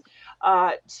buttons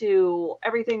to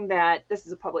everything that This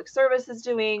Is a Public Service is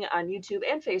doing on YouTube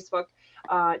and Facebook,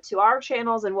 to our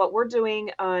channels and what we're doing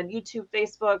on YouTube,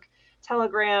 Facebook,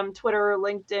 Telegram, Twitter,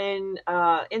 LinkedIn,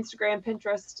 Instagram,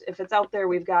 Pinterest. If it's out there,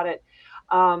 we've got it.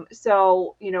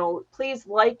 So, please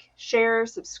like, share,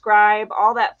 subscribe,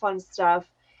 all that fun stuff,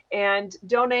 and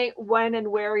donate when and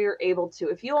where you're able to.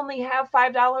 If you only have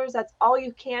 $5, that's all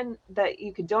that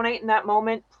you could donate in that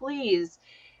moment. Please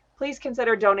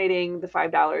consider donating the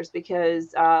 $5,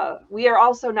 because we are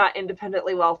also not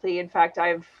independently wealthy. In fact,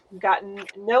 I've gotten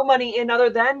no money in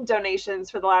other than donations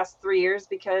for the last 3 years,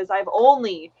 because I've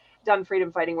only done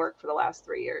freedom fighting work for the last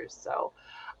 3 years. So,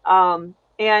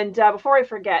 and before I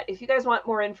forget, if you guys want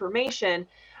more information,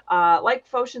 like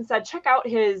Foshin said, check out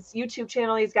his YouTube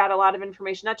channel. He's got a lot of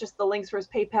information, not just the links for his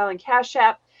PayPal and Cash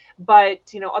App, but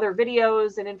other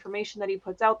videos and information that he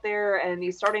puts out there. And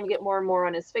he's starting to get more and more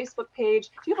on his Facebook page.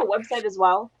 Do you have a website as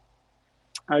well?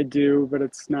 I do, but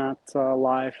it's not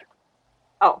live.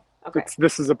 Oh, okay. It's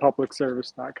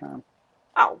thisisapublicservice.com.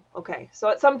 Oh, okay. So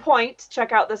at some point,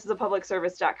 check out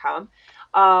thisisapublicservice.com.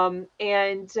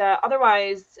 And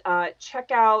otherwise,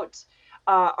 check out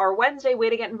our Wednesday Way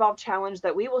to Get Involved challenge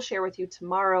that we will share with you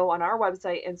tomorrow on our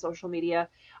website and social media.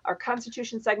 Our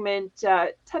Constitution segment,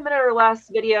 10-minute or less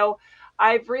video.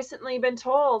 I've recently been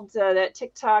told that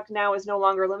TikTok now is no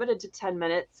longer limited to 10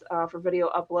 minutes for video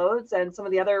uploads, and some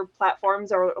of the other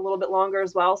platforms are a little bit longer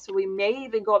as well. So we may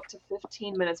even go up to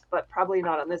 15 minutes, but probably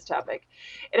not on this topic.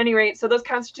 At any rate, so those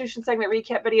Constitution segment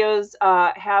recap videos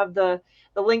have the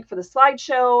link for the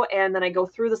slideshow, and then I go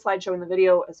through the slideshow in the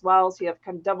video as well. So you have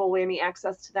kind of double whammy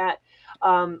access to that.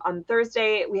 On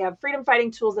Thursday, we have freedom fighting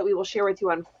tools that we will share with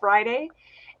you on Friday.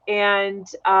 And,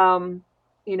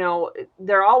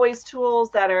 there are always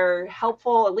tools that are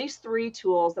helpful, at least 3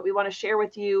 tools that we want to share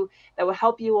with you that will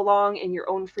help you along in your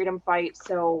own freedom fight.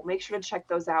 So make sure to check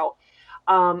those out.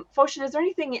 Foshin, is there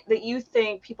anything that you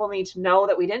think people need to know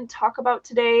that we didn't talk about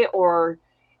today, or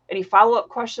any follow-up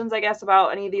questions, I guess,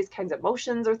 about any of these kinds of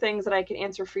motions or things that I can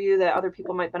answer for you that other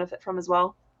people might benefit from as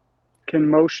well? Can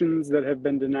motions that have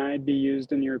been denied be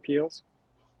used in your appeals?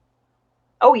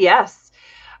 Oh, yes.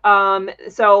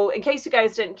 So in case you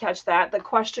guys didn't catch that, the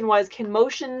question was, can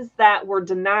motions that were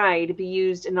denied be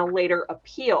used in a later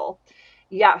appeal?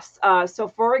 Yes. So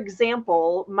for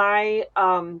example, in my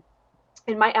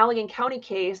Allegan County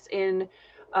case in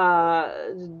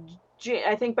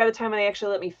I think by the time they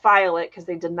actually let me file it, because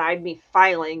they denied me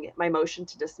filing my motion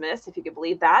to dismiss, if you could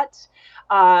believe that,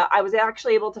 I was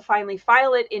actually able to finally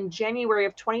file it in January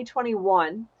of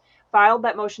 2021, filed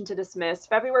that motion to dismiss.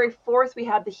 February 4th, we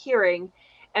had the hearing,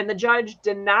 and the judge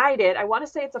denied it. I want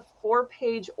to say it's a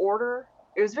 4-page order.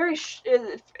 It was very,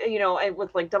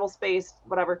 with like double spaced,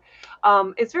 whatever.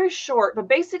 It's very short, but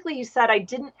basically he said I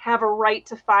didn't have a right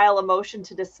to file a motion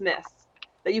to dismiss,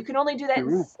 that you can only do that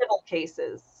in civil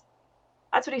cases.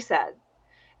 That's what he said.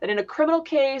 That in a criminal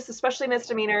case, especially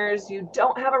misdemeanors, you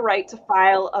don't have a right to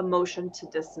file a motion to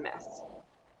dismiss.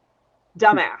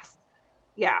 Dumbass.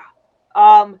 Yeah.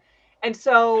 And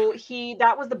so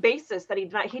that was the basis that he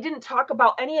denied. He didn't talk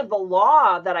about any of the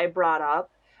law that I brought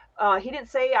up. He didn't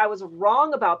say I was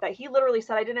wrong about that. He literally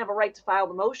said I didn't have a right to file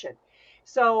the motion.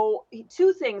 So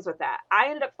 2 things with that. I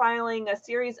ended up filing a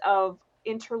series of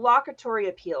interlocutory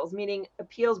appeals, meaning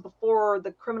appeals before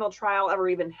the criminal trial ever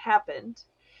even happened.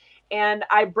 And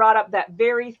I brought up that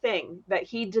very thing, that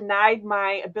he denied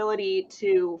my ability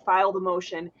to file the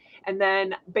motion, and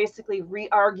then basically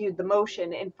re-argued the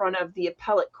motion in front of the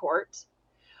appellate court.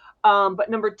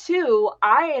 But number 2,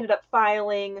 I ended up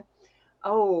filing,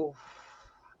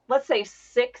 let's say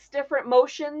 6 different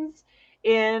motions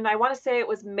in, I want to say it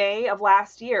was May of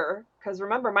last year, because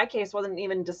remember, my case wasn't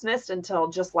even dismissed until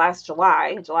just last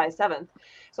July 7th.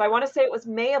 So I want to say it was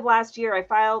May of last year. I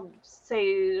filed,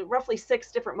 say, roughly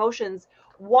 6 different motions.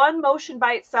 One motion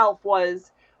by itself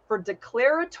was for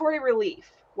declaratory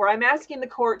relief, where I'm asking the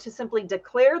court to simply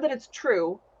declare that it's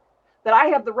true, that I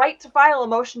have the right to file a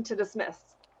motion to dismiss.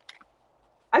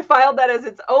 I filed that as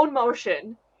its own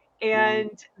motion.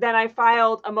 And then I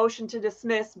filed a motion to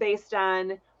dismiss based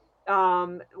on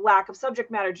lack of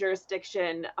subject matter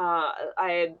jurisdiction.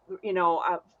 I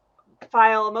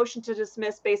file a motion to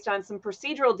dismiss based on some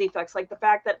procedural defects, like the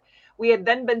fact that we had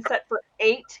then been set for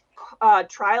 8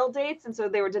 trial dates, and so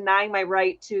they were denying my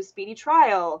right to speedy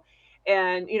trial.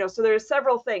 And so there's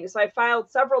several things. So I filed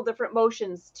several different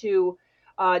motions to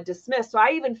dismiss. So I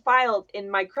even filed, in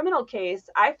my criminal case,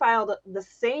 I filed the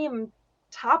same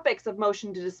topics of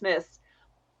motion to dismiss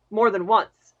more than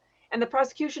once. And the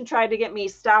prosecution tried to get me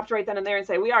stopped right then and there and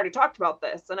say, we already talked about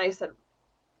this. And I said,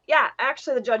 yeah,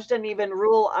 actually, the judge didn't even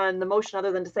rule on the motion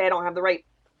other than to say I don't have the right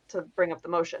to bring up the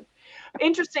motion.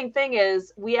 Interesting thing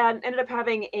is, we ended up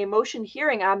having a motion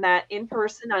hearing on that in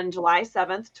person on July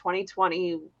 7th,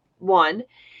 2021,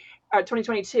 or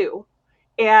 2022.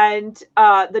 And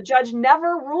the judge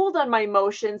never ruled on my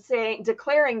motion,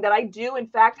 declaring that I do, in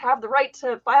fact, have the right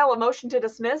to file a motion to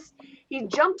dismiss. He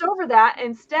jumped over that,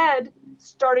 instead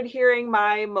started hearing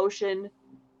my motion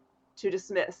to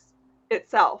dismiss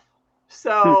itself.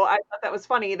 So I thought that was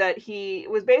funny, that he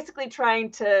was basically trying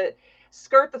to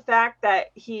skirt the fact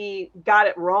that he got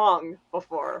it wrong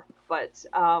before. But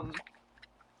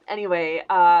anyway,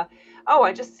 I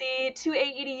just see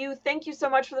 2A-EDU. Thank you so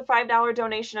much for the $5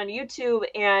 donation on YouTube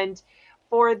and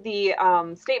for the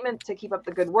statement to keep up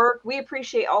the good work. We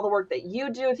appreciate all the work that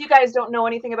you do. If you guys don't know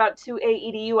anything about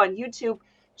 2A-EDU on YouTube,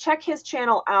 check his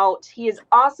channel out. He is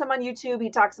awesome on YouTube. He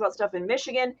talks about stuff in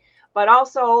Michigan, but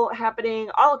also happening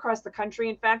all across the country.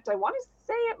 In fact, I want to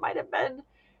say it might have been,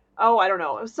 I don't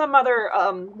know, it was some other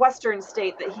Western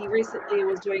state that he recently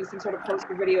was doing some sort of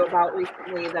poster video about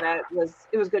recently that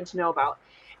it was good to know about.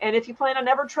 And if you plan on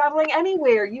ever traveling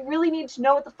anywhere, you really need to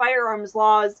know what the firearms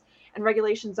laws and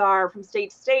regulations are from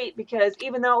state to state, because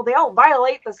even though they all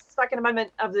violate the Second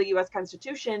Amendment of the U.S.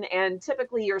 Constitution and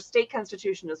typically your state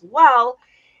constitution as well,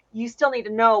 you still need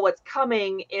to know what's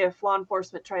coming if law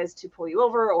enforcement tries to pull you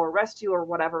over or arrest you or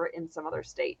whatever in some other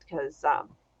state, because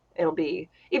it'll be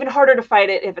even harder to fight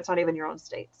it if it's not even your own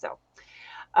state. So,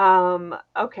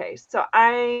 okay. So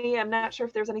I am not sure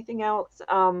if there's anything else.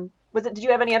 Did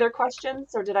you have any other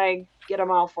questions, or did I get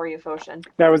them all for you, Foshin?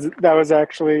 That was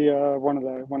actually one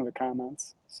of the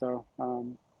comments. So.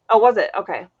 Oh, was it?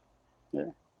 Okay. Yeah.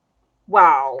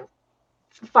 Wow.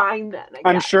 Fine then.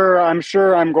 I'm sure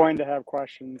I'm going to have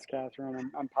questions,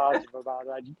 Catherine. I'm positive about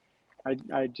it.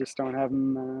 I just don't have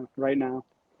them right now.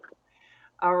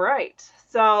 All right.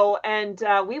 So, and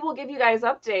we will give you guys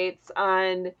updates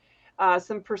on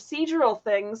some procedural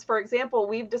things. For example,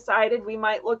 we've decided we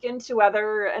might look into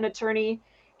whether an attorney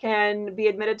can be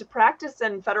admitted to practice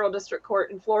in federal district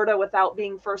court in Florida without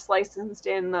being first licensed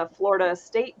in the Florida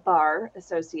State Bar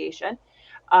Association.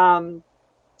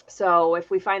 So if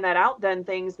we find that out, then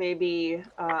things may be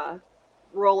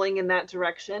rolling in that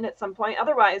direction at some point.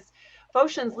 Otherwise,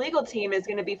 Foshin's legal team is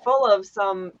going to be full of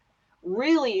some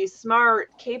really smart,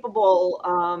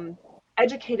 capable,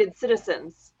 educated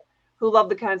citizens who love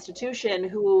the Constitution,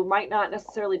 who might not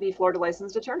necessarily be Florida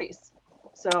licensed attorneys.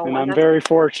 So, and I'm very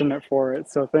fortunate for it.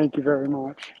 So thank you very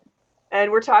much.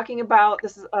 And we're talking about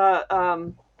this is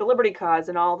the Liberty Cause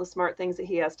and all the smart things that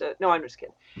he has to. No, I'm just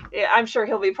kidding. I'm sure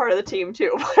he'll be part of the team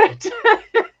too. But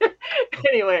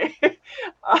anyway,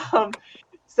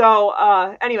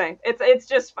 anyway,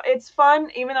 it's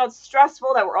fun, even though it's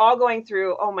stressful that we're all going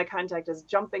through. Oh, my contact is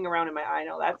jumping around in my eye.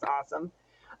 No, that's awesome.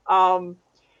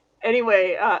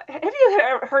 Anyway, have you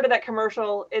ever heard of that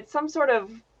commercial? It's some sort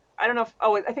of, I don't know if,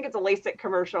 I think it's a LASIK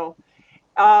commercial.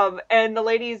 And the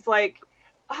lady's like,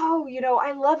 oh,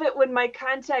 I love it when my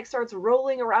contact starts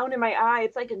rolling around in my eye.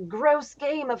 It's like a gross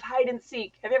game of hide and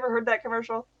seek. Have you ever heard that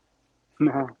commercial?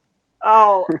 No.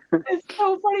 Oh, it's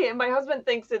so funny. And my husband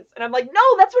thinks and I'm like,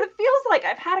 no, that's what it feels like.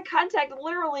 I've had a contact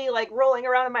literally like rolling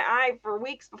around in my eye for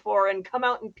weeks before and come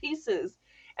out in pieces.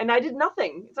 And I did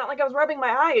nothing. It's not like I was rubbing my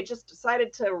eye. It just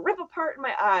decided to rip apart in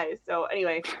my eye. So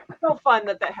anyway, so fun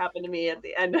that happened to me at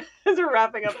the end as we're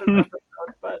wrapping up this episode.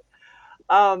 But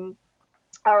all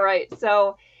right.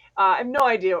 So I have no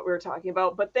idea what we were talking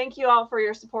about, but thank you all for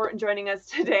your support and joining us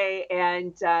today.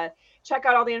 And check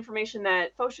out all the information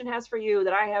that Foshin has for you,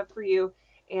 that I have for you,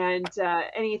 and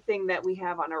anything that we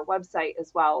have on our website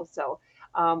as well. So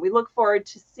we look forward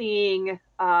to seeing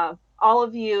all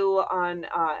of you on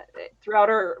throughout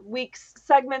our week's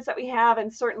segments that we have,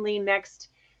 and certainly next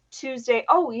Tuesday.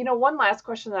 Oh, one last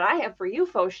question that I have for you,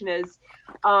 Foshin, is,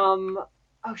 oh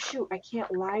shoot, I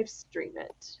can't live stream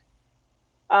it.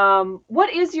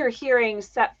 What is your hearing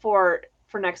set for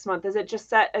next month? Is it just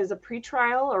set as a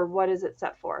pretrial, or what is it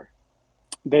set for?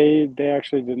 They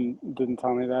actually didn't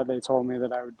tell me that. They told me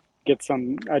that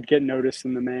I'd get notice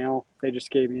in the mail. They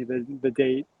just gave me the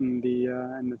date and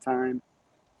the time.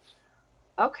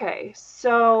 Okay,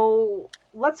 so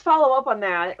let's follow up on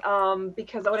that,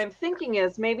 because what I'm thinking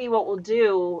is maybe what we'll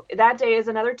do, that day is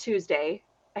another Tuesday.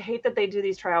 I hate that they do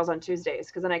these trials on Tuesdays,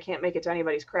 because then I can't make it to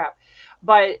anybody's crap.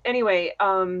 But anyway,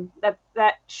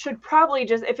 that should probably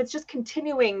just, if it's just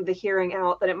continuing the hearing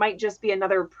out, then it might just be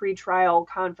another pre-trial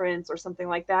conference or something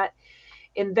like that.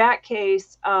 In that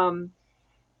case,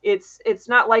 it's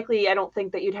not likely, I don't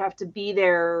think, that you'd have to be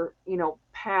there,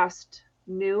 past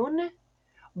noon.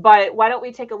 But why don't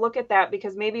we take a look at that?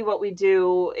 Because maybe what we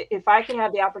do, if I can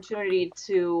have the opportunity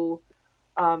to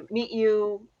meet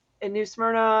you in New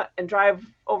Smyrna and drive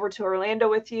over to Orlando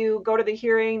with you, go to the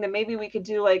hearing, then maybe we could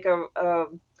do like a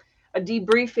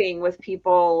debriefing with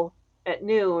people at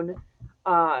noon.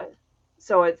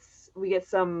 So we get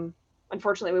some,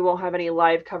 unfortunately, we won't have any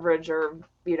live coverage or,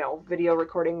 video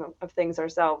recording of things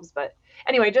ourselves. But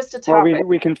anyway, just a topic. Well,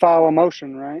 we can file a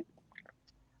motion, right?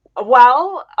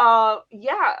 Well,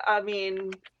 yeah, I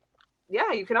mean,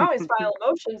 yeah, you can always file a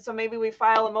motion. So maybe we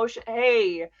file a motion.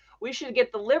 Hey, we should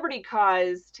get the Liberty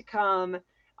Cause to come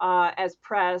as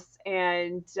press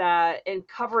and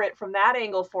cover it from that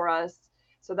angle for us.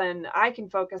 So then I can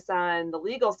focus on the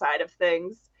legal side of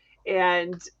things,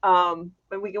 and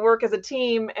we can work as a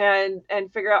team and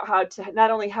figure out how to not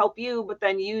only help you, but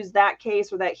then use that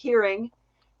case or that hearing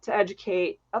to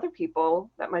educate other people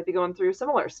that might be going through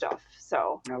similar stuff.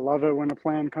 So I love it when a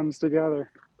plan comes together.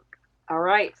 All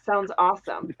right. Sounds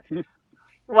awesome.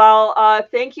 Well,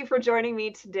 thank you for joining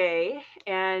me today.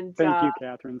 And thank you,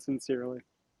 Catherine, sincerely.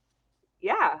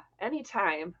 Yeah,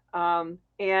 anytime.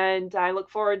 And I look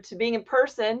forward to being in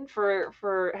person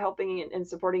for helping and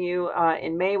supporting you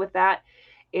in May with that.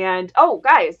 And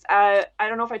guys, I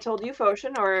don't know if I told you,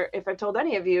 Foshin, or if I told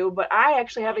any of you, but I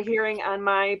actually have a hearing on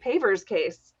my pavers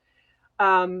case.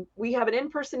 We have an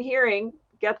in-person hearing.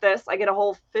 Get this, I get a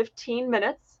whole 15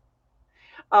 minutes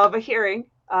of a hearing.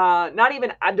 Not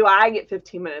even do I get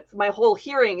 15 minutes. My whole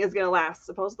hearing is going to last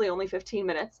supposedly only 15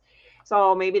 minutes.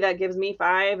 So maybe that gives me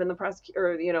 5 and the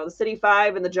prosecutor, the city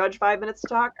 5 and the judge 5 minutes to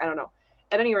talk. I don't know.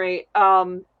 At any rate,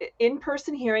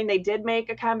 in-person hearing, they did make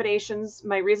accommodations,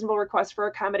 my reasonable request for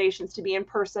accommodations to be in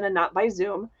person and not by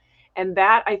Zoom. And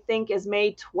that, I think, is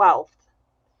May 12th.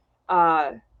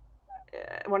 I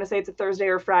want to say it's a Thursday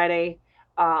or Friday,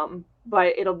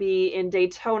 but it'll be in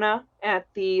Daytona at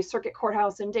the Circuit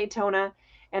Courthouse in Daytona.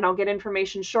 And I'll get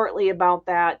information shortly about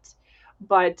that.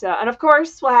 But and of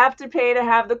course we'll have to pay to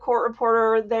have the court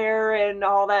reporter there and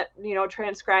all that, you know,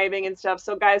 transcribing and stuff.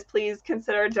 So guys, please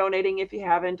consider donating if you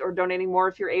haven't, or donating more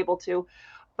if you're able to.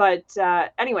 But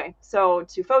anyway, so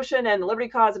to Foshin and the Liberty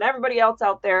Cause and everybody else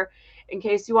out there, in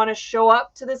case you want to show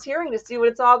up to this hearing to see what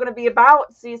it's all going to be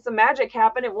about, see some magic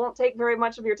happen. It won't take very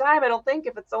much of your time, I don't think,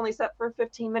 if it's only set for a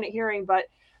 15-minute hearing. But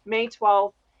May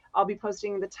 12th, I'll be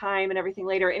posting the time and everything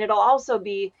later. And it'll also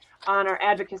be on our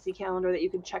advocacy calendar that you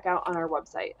can check out on our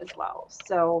website as well.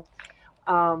 So,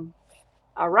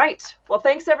 all right. Well,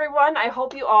 thanks, everyone. I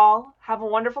hope you all have a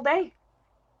wonderful day.